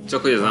plan.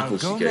 While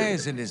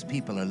Gomez and his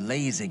people are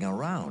lazing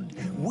around,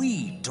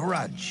 we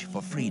drudge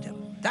for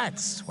freedom.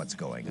 That's what's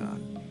going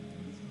on.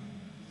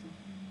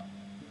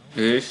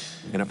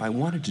 And if I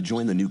wanted to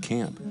join the new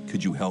camp,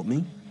 could you help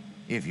me?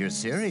 If you're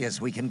serious,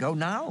 we can go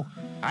now.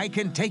 I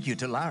can take you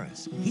to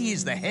Laris. He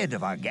is the head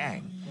of our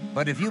gang.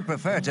 But if you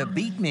prefer to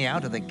beat me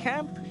out of the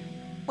camp,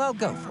 well,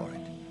 go for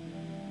it.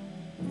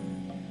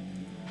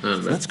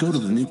 Let's go to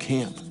the new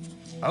camp.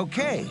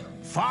 Okay,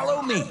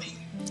 follow me.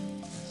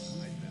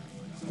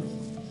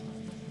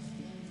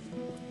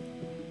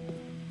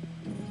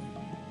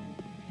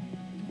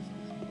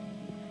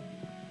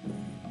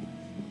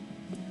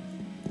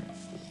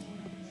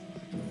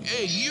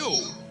 Hey, you!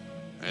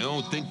 I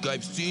don't think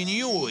I've seen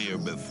you here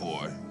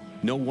before.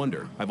 No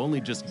wonder. I've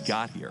only just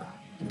got here.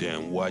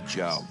 Then watch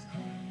out.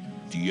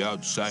 The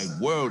outside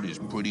world is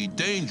pretty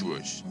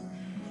dangerous.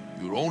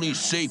 You're only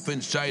safe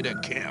inside a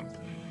camp.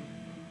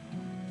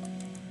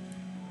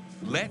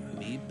 Let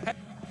me pet.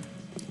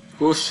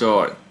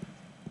 Kussolj!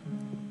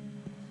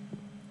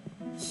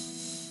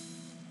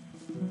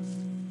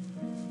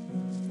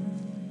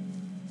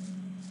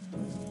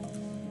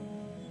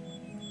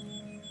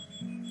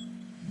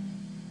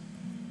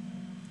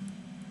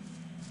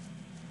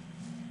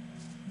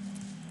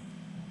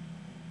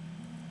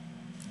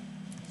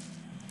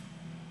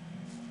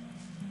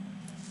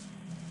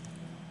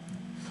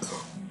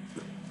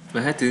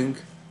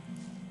 Mehetünk.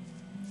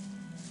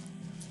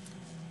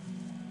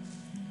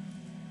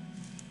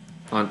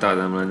 Antál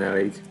nem lenne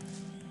elég.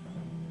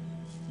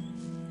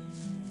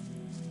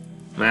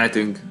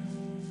 Mehetünk.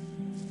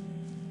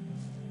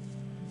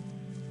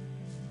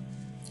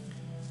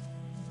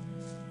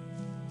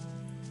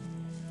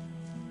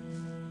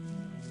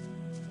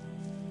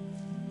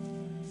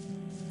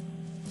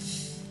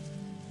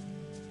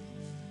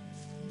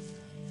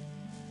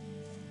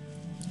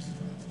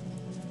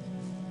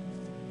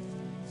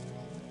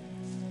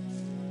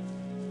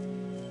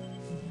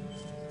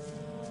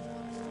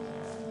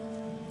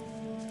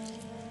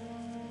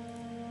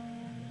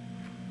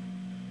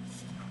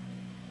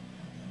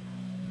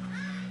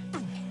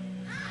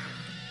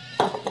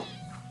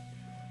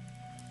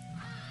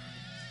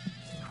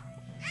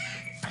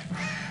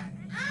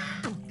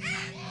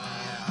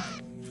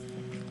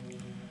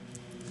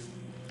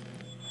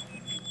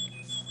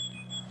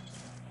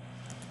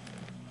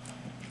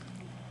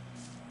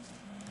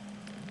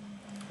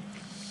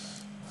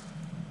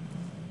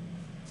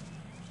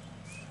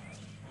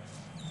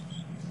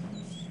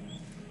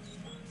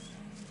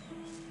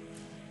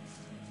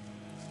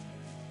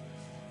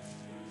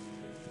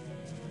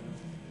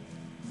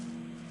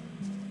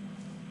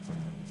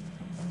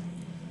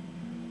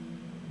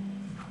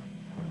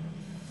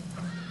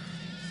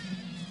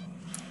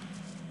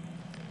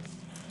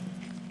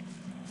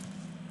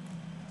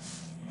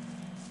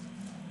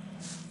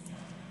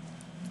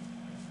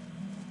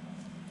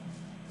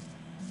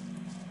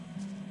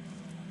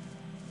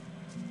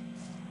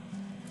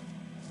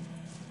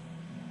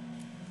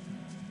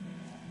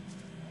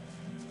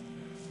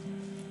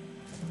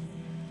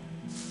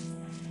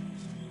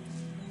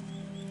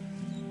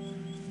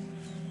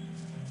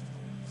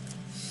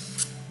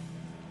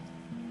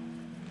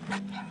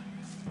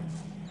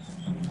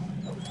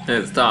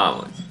 Ez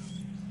támadj.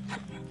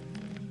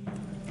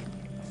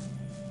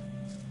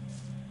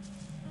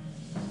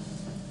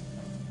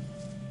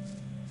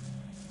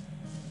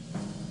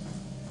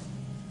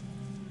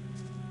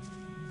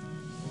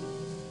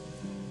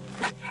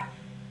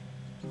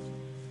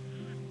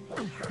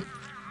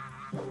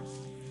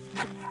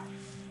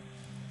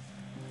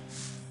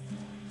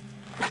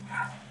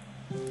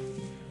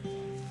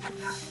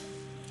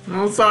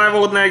 Muszáj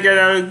volt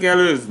neked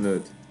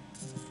előznöd.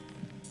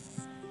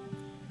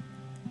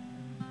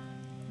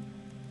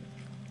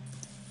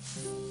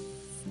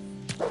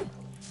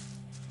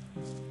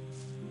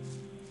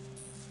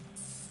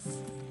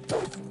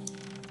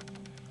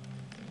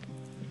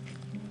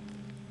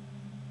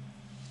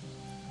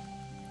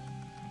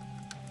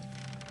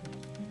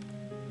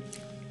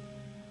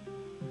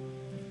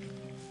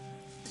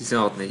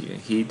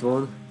 ...16:47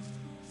 van.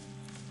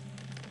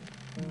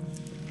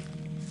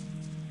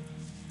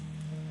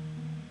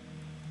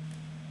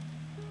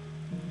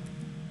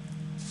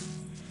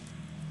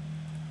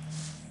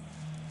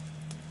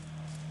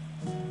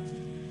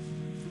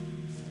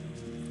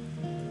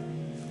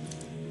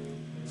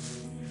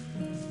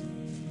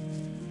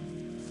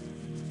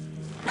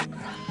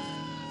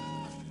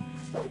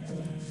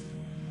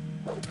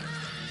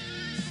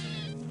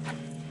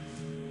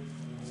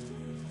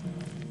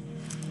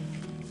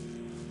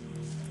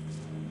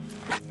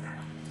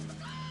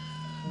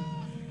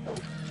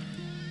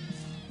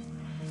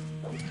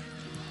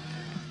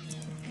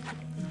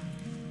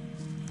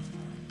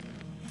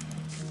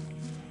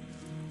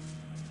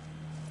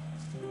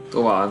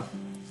 Tovább.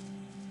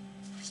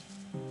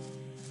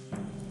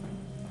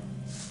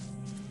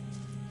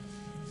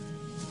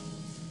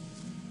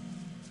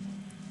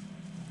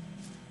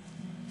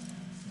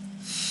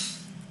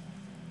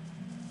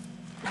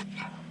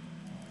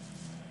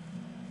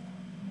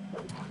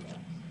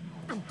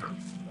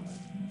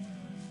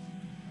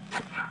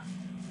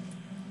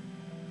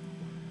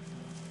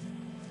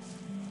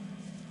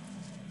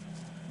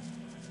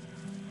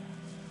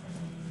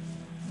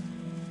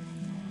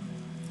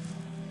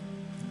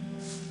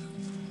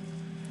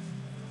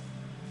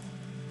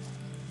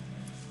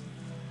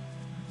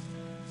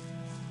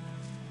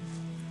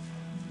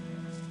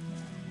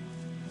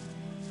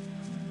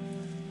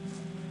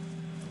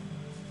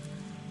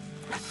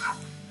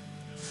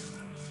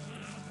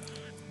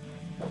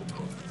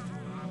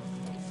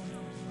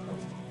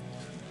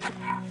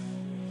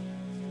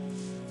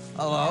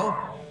 Hello?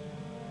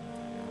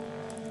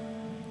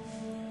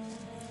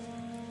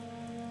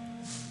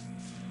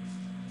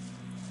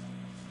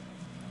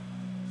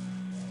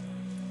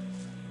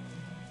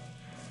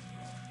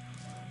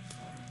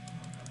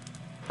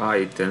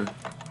 Python.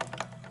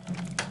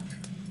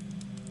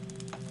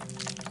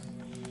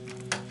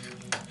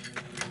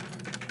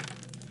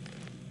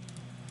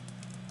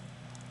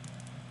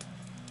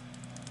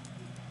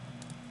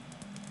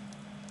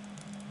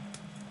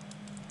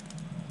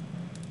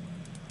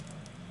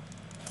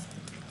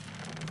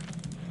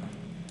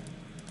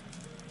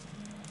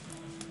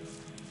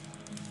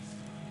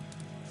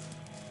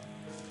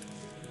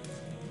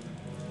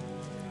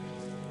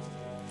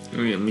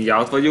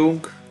 Mindjárt ott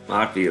vagyunk.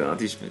 Már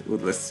pillanat is, még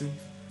ott leszünk.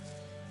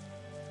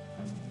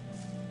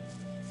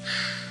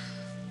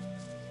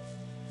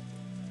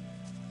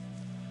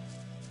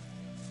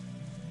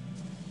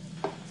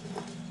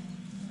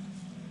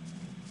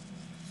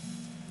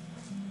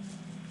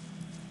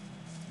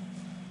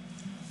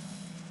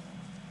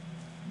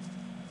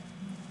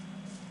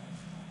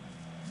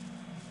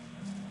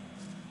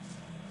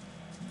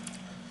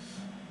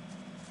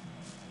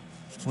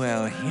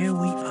 Well, here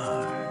we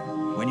are.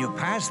 When you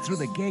pass through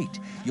the gate,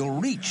 you'll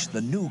reach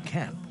the new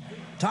camp.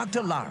 Talk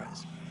to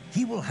Lars.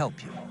 He will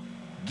help you.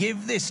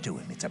 Give this to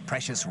him. It's a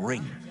precious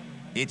ring.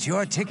 It's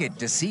your ticket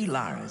to see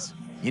Lars.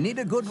 You need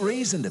a good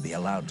reason to be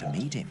allowed to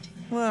meet him.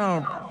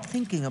 Well,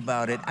 thinking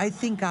about it, I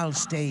think I'll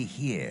stay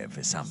here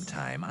for some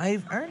time.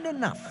 I've earned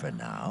enough for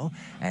now,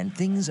 and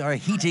things are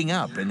heating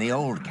up in the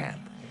old camp.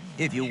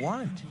 If you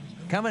want,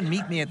 come and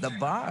meet me at the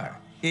bar.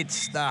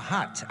 It's the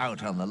hut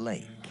out on the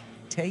lake.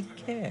 Take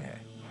care.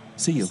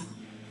 See you.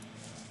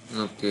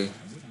 Okay.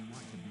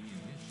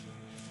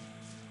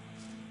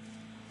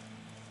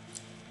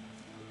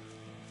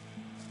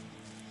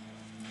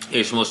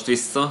 És most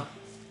vissza.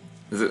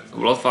 Ez a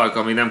lotfák,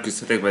 ami nem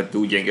küzdhetek, mert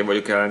úgy gyenge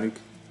vagyok ellenük.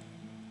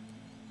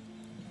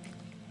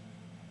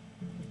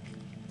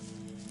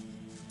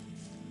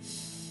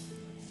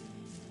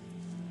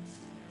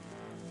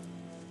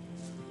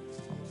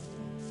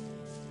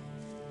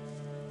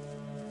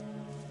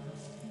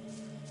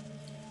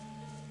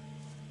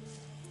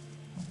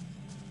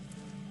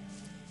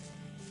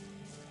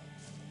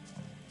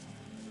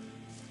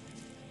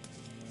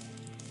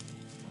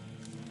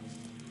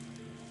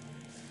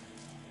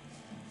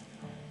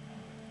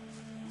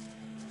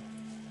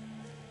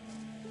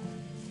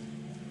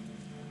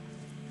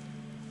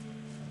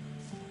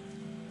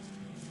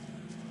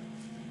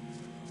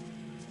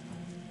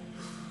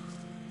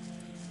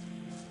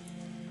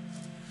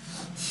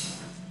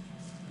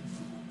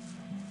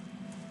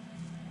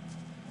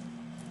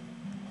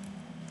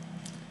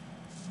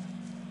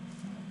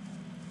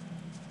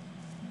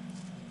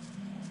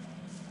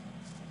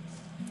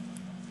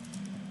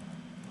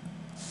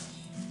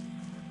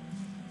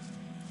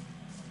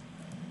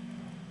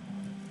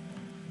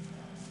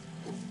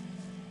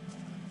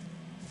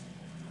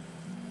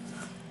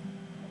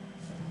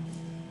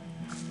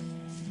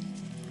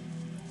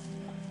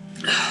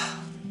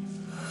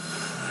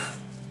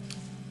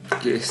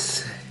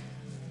 Kész.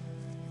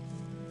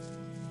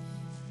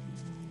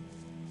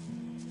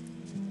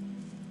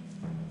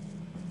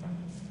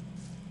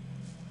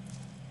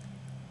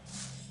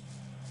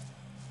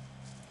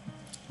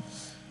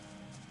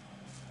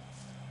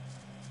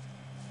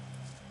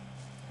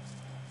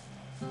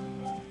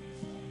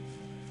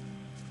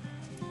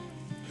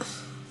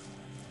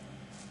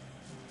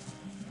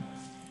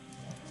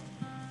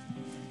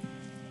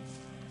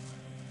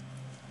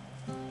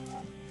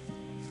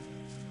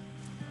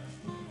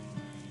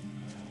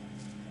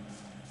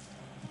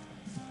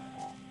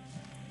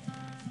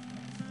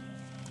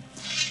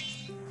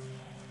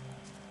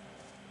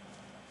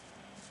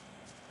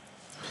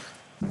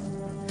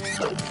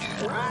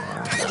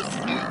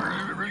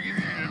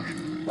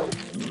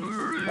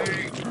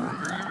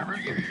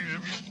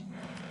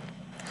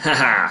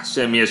 Haha,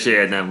 semmi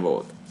esélyed nem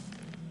volt.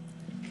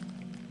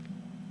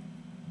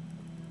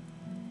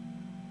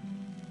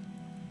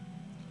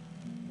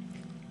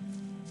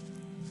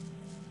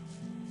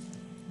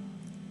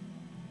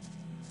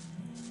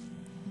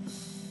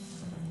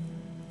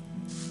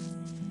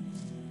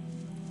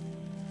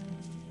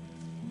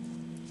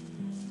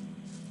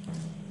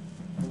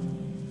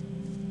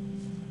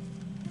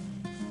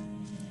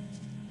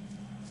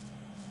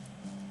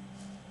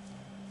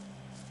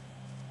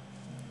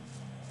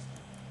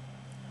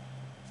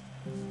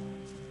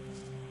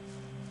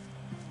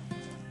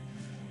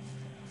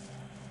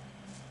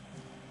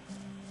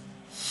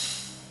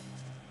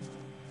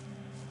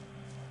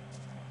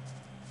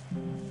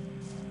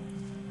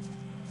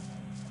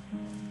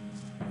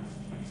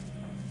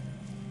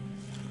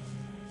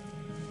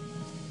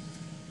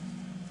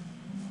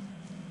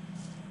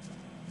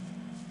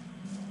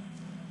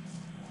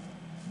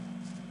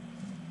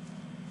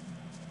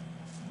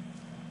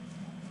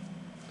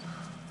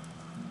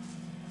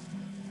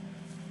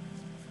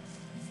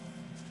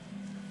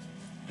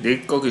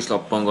 Dikkok is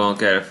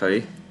lappanganak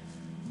errefelé.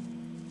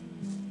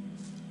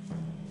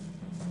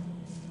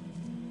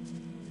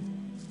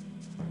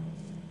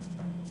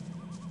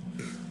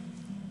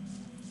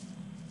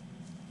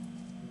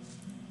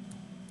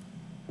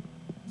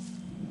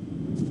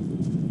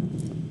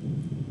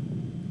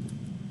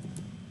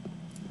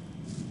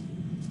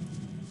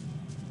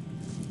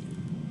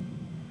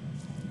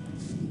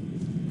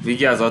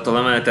 Vigyázzat, a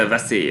lemenete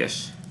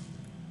veszélyes.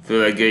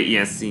 Főleg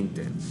ilyen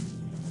szinten.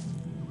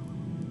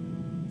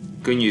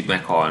 Könnyű itt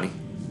meghalni.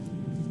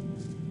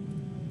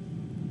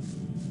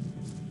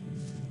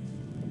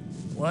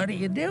 What are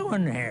you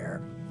doing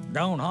there?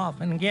 Don't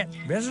often get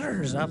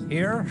visitors up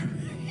here.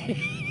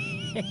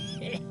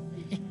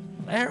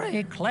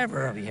 Very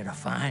clever of you to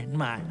find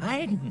my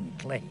hiding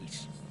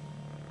place.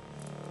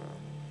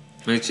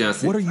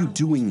 What are you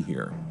doing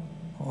here?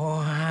 Oh,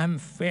 I'm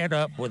fed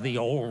up with the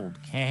old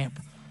camp.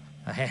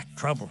 I had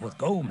trouble with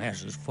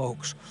Gomez's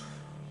folks.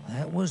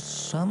 That was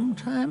some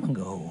time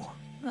ago.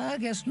 I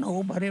guess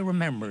nobody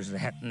remembers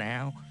that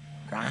now.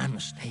 But I'm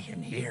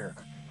staying here.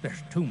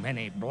 There's too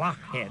many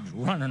blockheads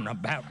running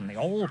about in the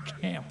old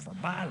camp for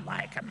my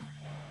liking.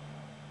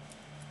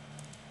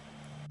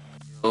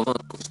 Jó,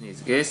 akkor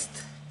nézzük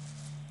ezt.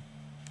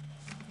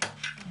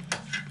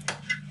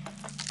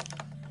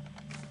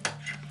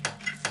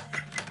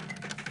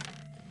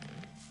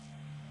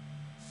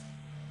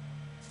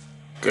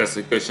 Kösz,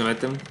 hogy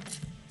köszönhetem.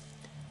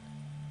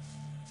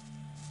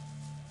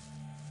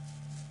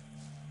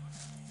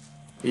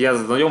 Igen,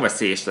 ez nagyon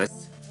veszélyes lesz.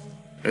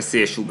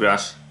 Veszélyes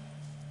ugrás.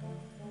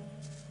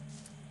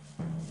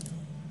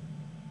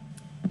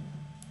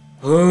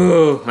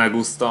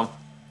 Megúsztam.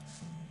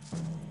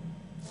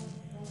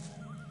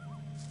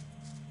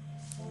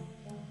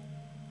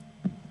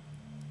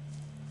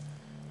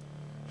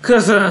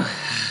 Köszönöm.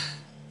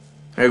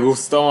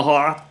 Megúsztam a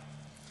halált.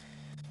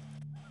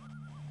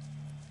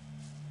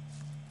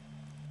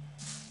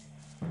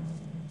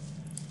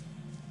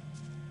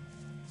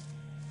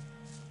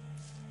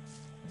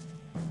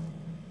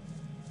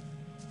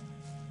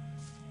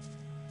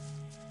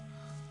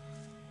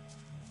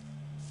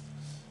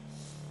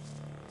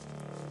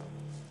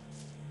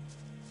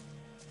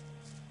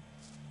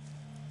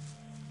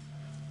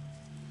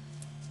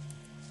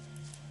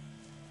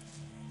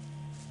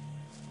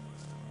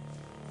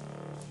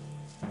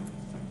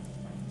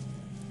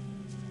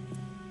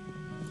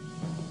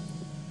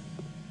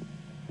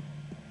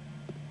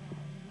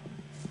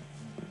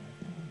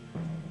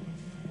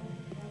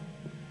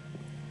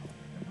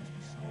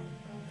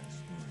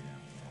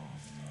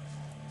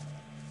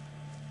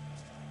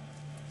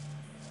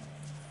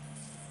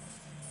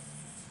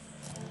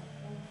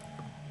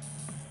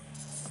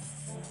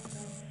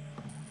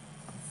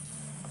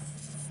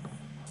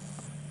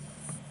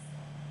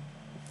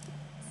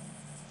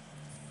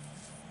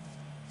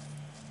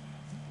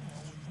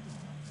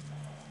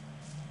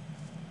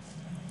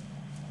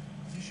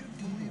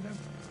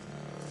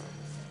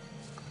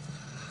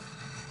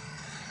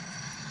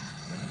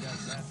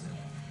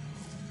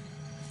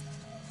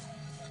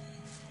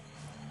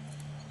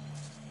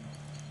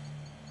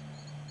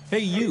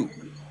 Hey, you!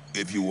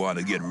 If you want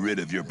to get rid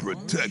of your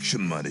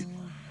protection money,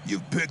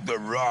 you've picked the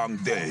wrong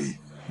day.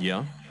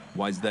 Yeah?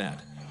 Why's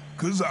that?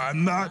 'Cause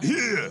I'm not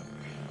here!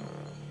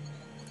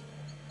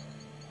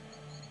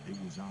 It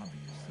was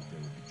obvious that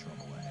there would be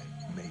trouble ahead.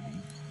 Maybe.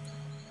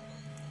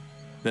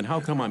 Then how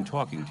come I'm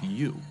talking to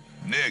you?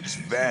 Nick's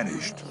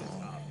vanished.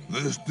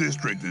 This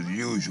district is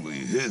usually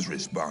his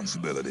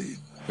responsibility.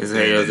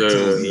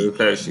 Until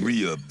he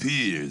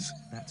reappears,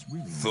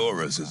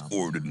 Thoris has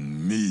ordered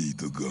me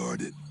to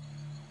guard it.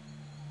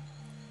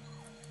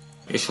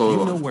 Do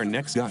you know where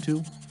Nex got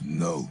to?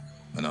 No,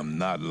 and I'm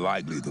not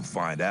likely to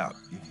find out.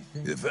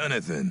 If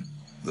anything,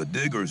 the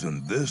diggers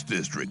in this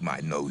district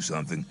might know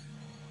something,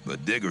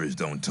 but diggers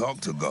don't talk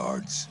to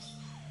guards.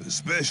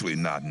 Especially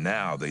not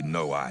now they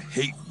know I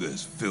hate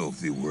this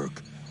filthy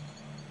work.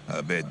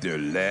 I bet they're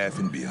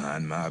laughing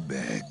behind my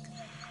back.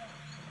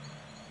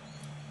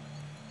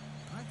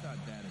 I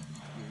thought that had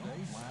been cleared.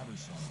 They blabber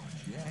so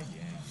much. Yeah.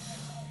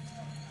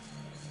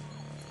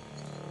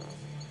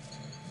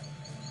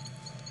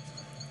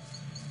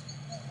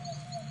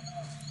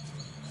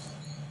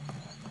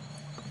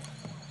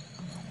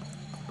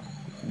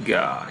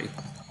 Guy.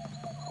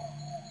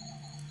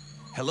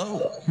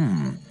 Hello.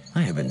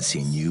 I haven't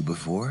seen you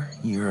before.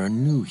 You're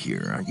new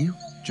here, aren't you?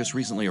 Just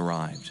recently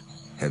arrived.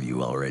 Have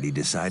you already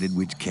decided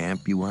which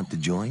camp you want to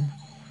join?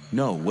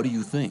 No, what do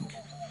you think?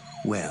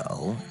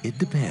 Well, it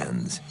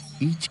depends.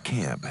 Each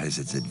camp has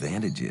its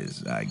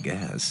advantages, I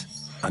guess.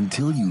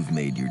 Until you've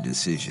made your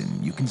decision,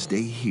 you can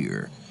stay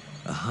here.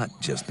 A hut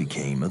just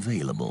became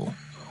available.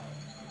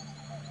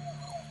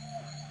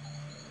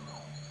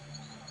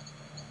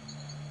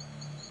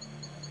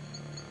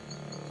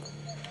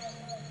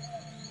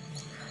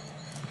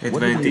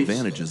 What are the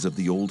advantages of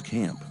the old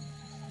camp?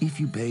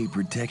 If you pay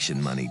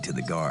protection money to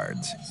the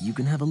guards, you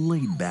can have a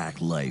laid-back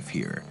life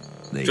here.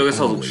 They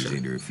always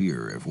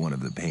interfere if one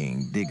of the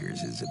paying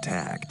diggers is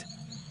attacked.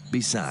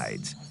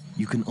 Besides,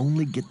 you can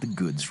only get the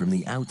goods from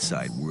the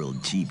outside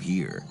world cheap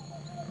here.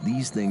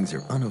 These things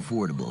are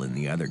unaffordable in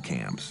the other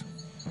camps.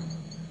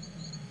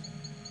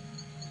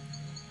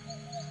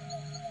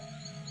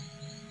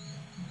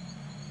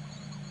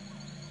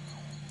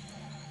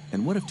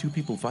 And what if two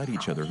people fight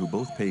each other who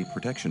both pay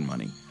protection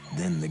money?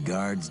 Then the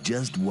guards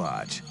just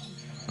watch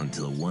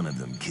until one of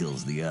them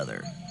kills the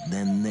other.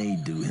 Then they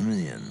do him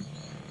in.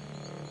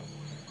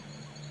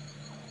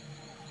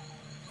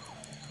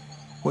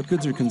 What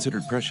goods are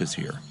considered precious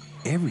here?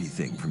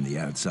 Everything from the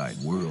outside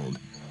world.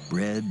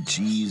 Bread,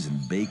 cheese,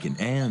 and bacon,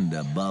 and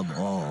above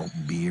all,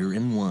 beer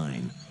and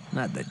wine.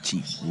 Not the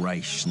cheap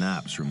rice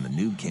schnapps from the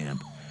new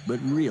camp, but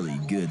really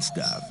good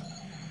stuff.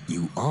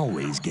 You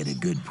always get a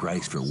good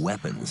price for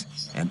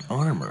weapons, and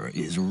armor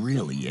is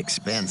really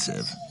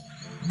expensive.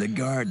 The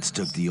guards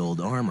took the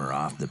old armor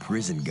off the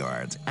prison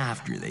guards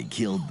after they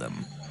killed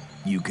them.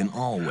 You can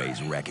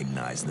always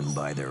recognize them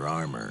by their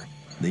armor.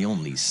 They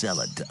only sell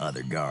it to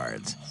other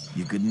guards.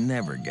 You could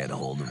never get a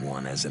hold of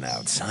one as an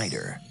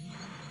outsider.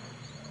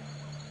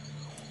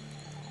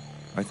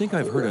 I think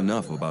I've heard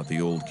enough about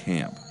the old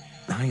camp.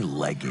 I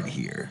like it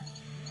here.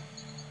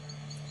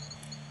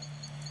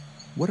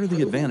 What are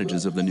the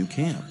advantages of the new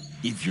camp?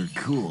 If you're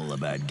cool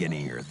about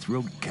getting your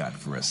throat cut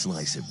for a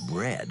slice of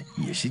bread,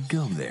 you should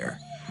go there.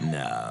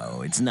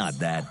 No, it's not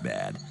that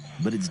bad,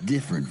 but it's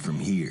different from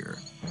here.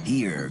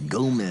 Here,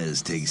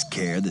 Gomez takes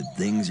care that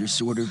things are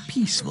sort of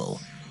peaceful.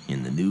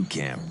 In the new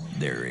camp,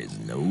 there is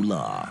no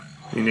law.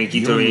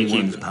 The only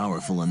ones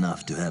powerful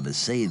enough to have a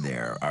say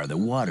there are the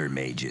water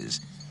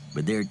mages,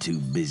 but they're too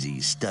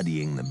busy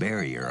studying the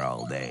barrier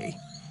all day.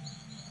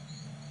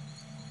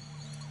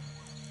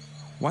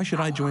 Why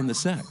should I join the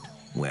sect?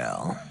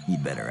 Well,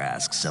 you'd better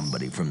ask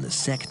somebody from the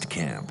sect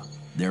camp.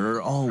 There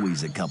are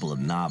always a couple of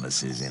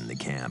novices in the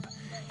camp,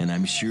 and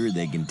I'm sure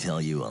they can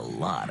tell you a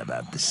lot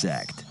about the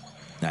sect.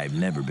 I've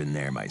never been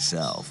there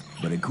myself,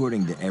 but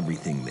according to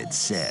everything that's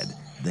said,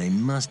 they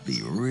must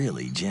be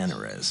really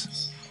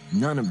generous.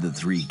 None of the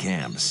three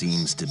camps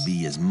seems to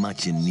be as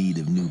much in need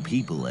of new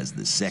people as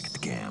the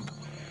sect camp.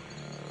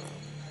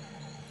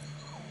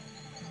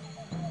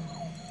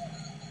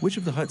 Which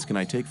of the huts can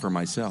I take for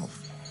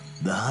myself?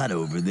 The hut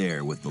over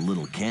there with the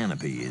little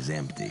canopy is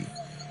empty.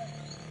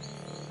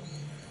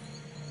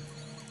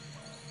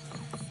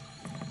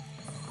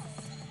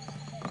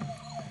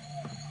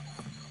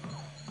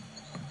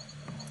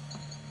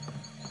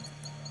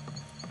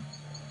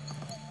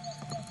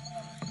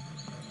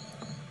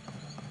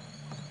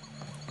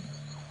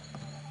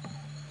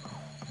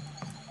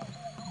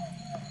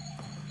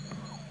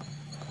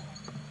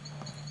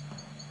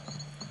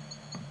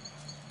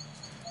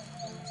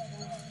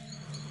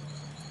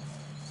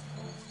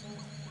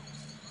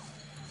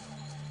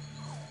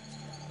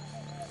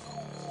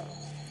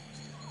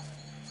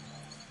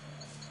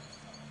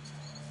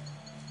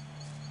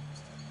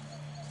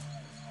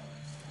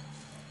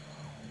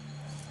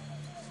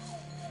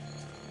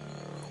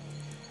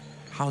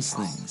 How's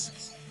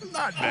things?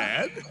 Not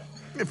bad.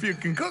 If you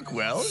can cook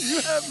well,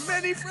 you have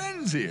many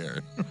friends here.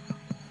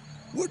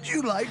 Would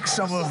you like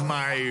some of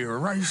my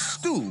rice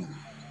stew?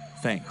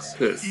 Thanks.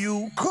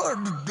 You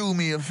could do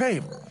me a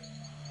favor.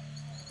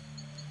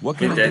 What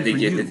can I do for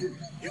you?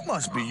 You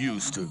must be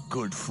used to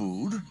good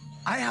food.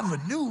 I have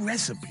a new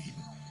recipe.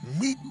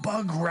 Meat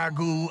bug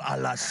ragu a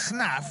la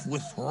snaff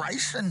with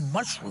rice and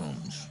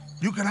mushrooms.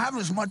 You can have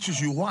as much as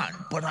you want,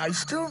 but I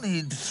still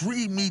need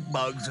 3 meat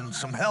bugs and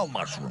some hell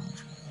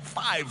mushrooms.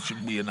 5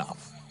 should be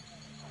enough.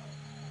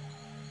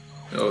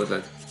 Oh,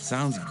 that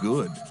sounds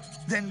good.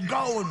 Then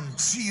go and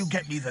see you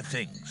get me the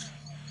things.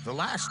 The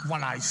last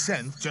one I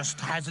sent just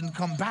hasn't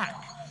come back.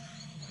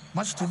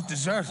 Must have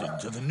deserted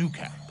to the new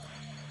camp.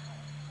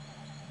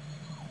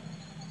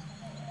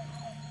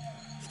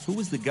 Who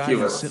was the guy who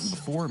was sitting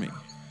before me?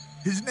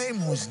 His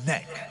name was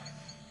Neck.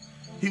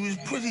 He was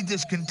pretty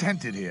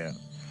discontented here.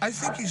 I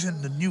think he's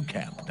in the new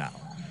camp now.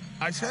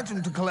 I sent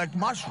him to collect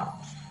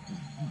mushrooms,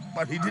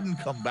 but he didn't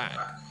come back.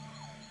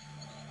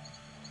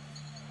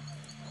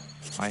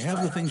 I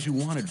have the things you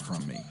wanted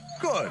from me.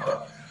 Good.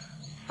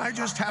 I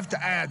just have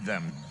to add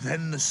them.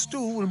 Then the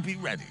stew will be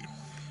ready.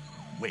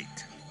 Wait.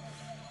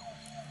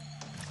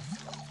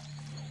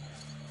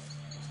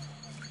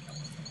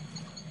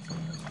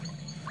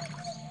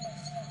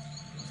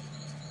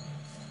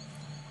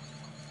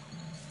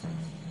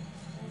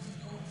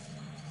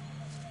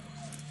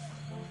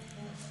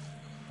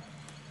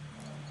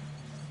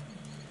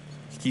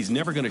 He's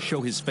never going to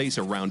show his face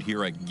around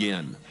here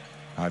again.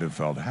 I'd have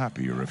felt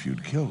happier if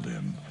you'd killed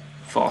him.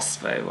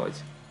 Faszfej vagy.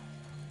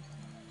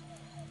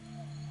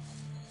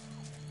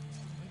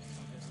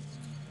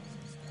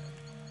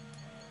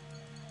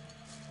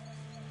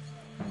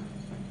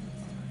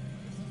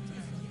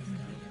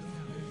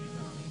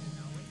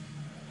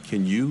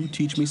 Can you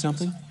teach me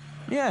something?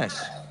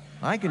 Yes.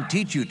 I can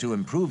teach you to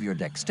improve your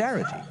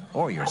dexterity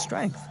or your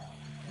strength.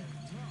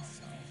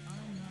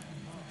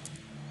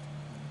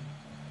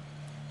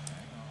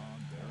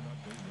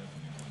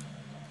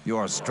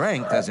 Your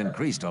strength has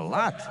increased a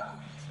lot.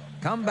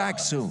 Come back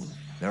soon.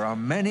 There are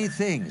many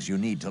things you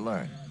need to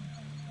learn.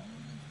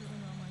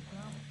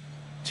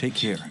 Take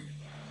care.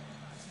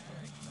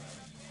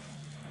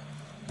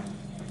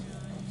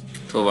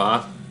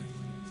 Tovább.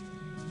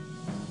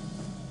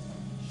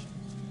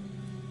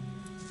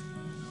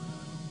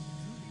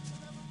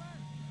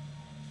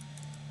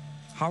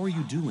 How are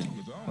you doing?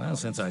 Well,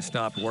 since I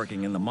stopped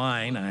working in the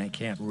mine, I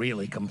can't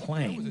really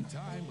complain.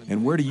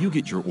 And where do you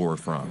get your ore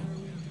from?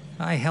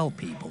 I help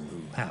people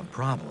who have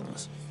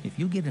problems. If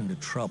you get into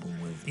trouble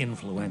with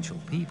influential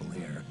people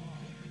here,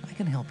 I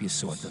can help you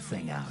sort the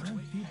thing out.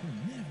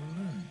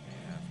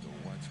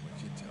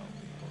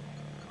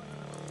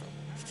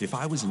 If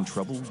I was in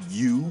trouble,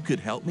 you could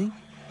help me?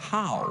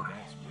 How?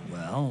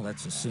 Well,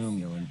 let's assume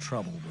you're in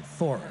trouble with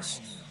Thoris.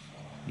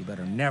 You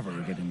better never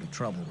get into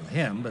trouble with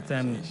him, but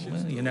then,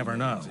 well, you never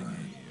know.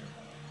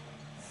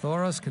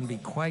 Thoris can be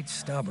quite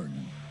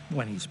stubborn.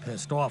 When he's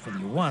pissed off with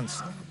you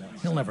once,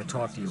 he'll never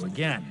talk to you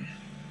again.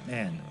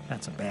 And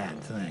that's a bad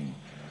thing.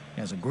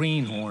 As a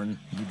greenhorn,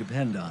 you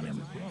depend on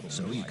him,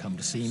 so you come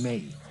to see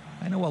me.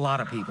 I know a lot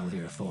of people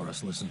here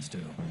Thoris listens to.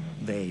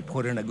 They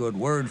put in a good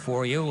word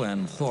for you,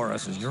 and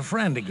Thoris is your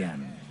friend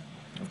again.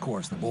 Of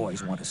course, the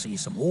boys want to see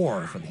some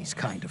ore for these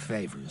kind of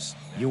favors.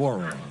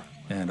 Your ore.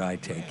 And I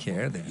take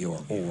care that your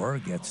ore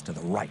gets to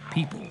the right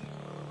people.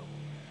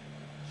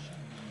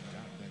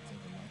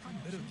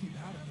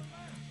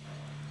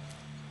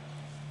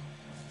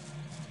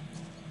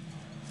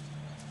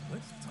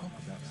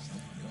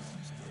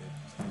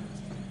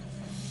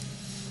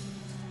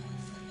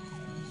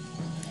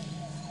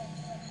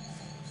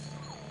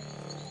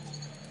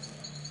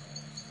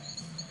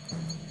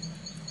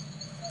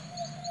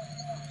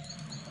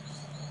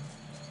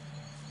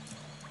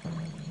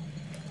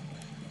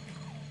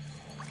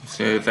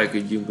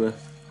 Feküdjünk be.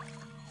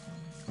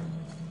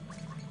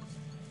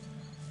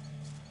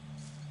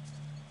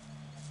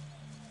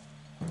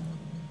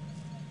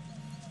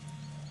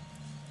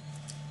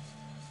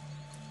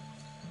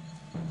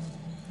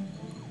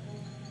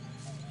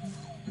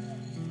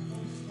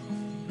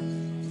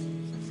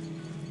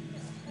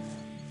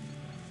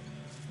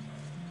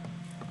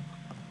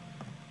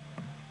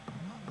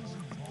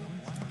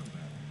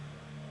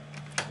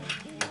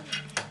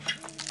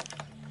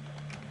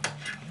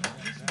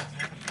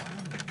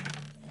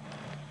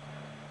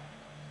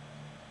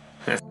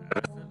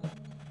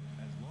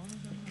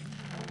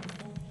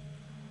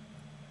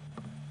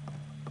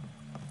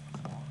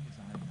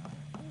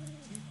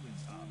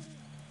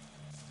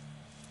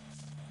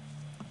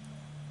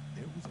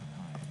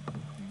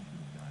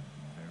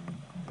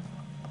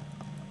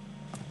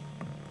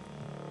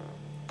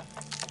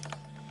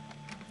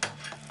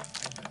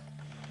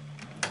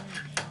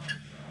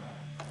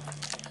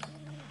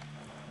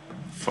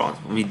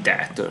 Front, mit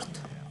eltört.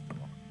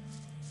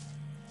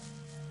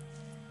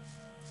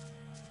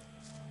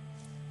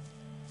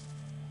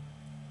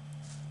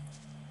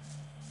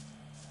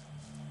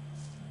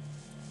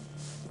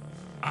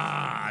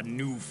 Ah,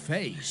 new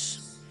face.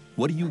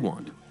 What do you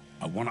want?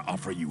 I want to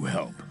offer you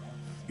help.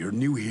 You're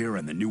new here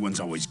and the new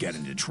ones always get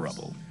into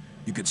trouble.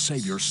 You could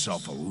save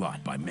yourself a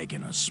lot by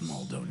making a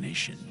small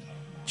donation.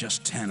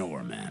 Just 10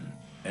 ore, man.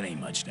 It ain't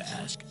much to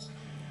ask.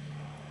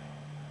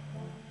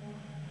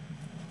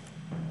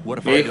 What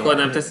if I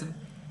don't?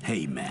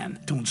 Hey, man,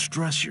 don't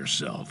stress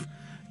yourself.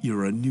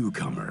 You're a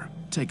newcomer.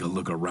 Take a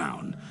look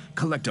around.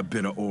 Collect a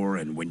bit of ore,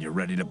 and when you're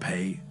ready to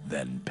pay,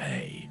 then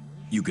pay.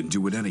 You can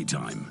do it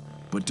anytime,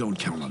 but don't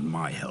count on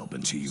my help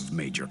until you've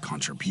made your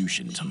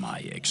contribution to my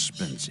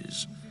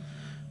expenses.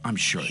 I'm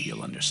sure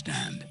you'll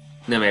understand.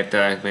 Nem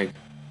értelek meg.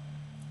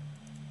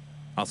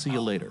 I'll see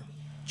you later.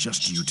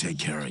 Just you take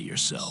care of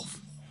yourself.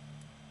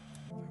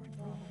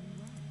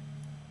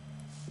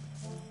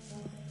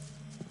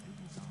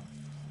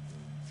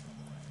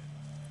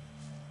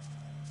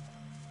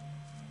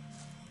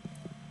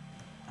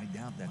 I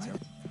doubt that's our...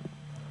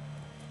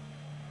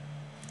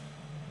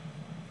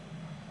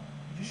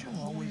 You should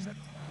always...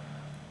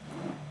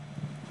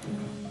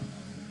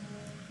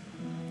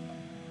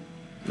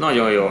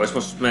 Nagyon jó, és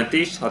most ment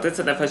is. Ha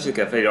tetszett, ne felejtsék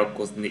el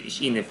feliratkozni, és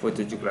innen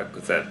folytatjuk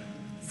legközelebb.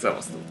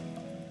 Szevasztok!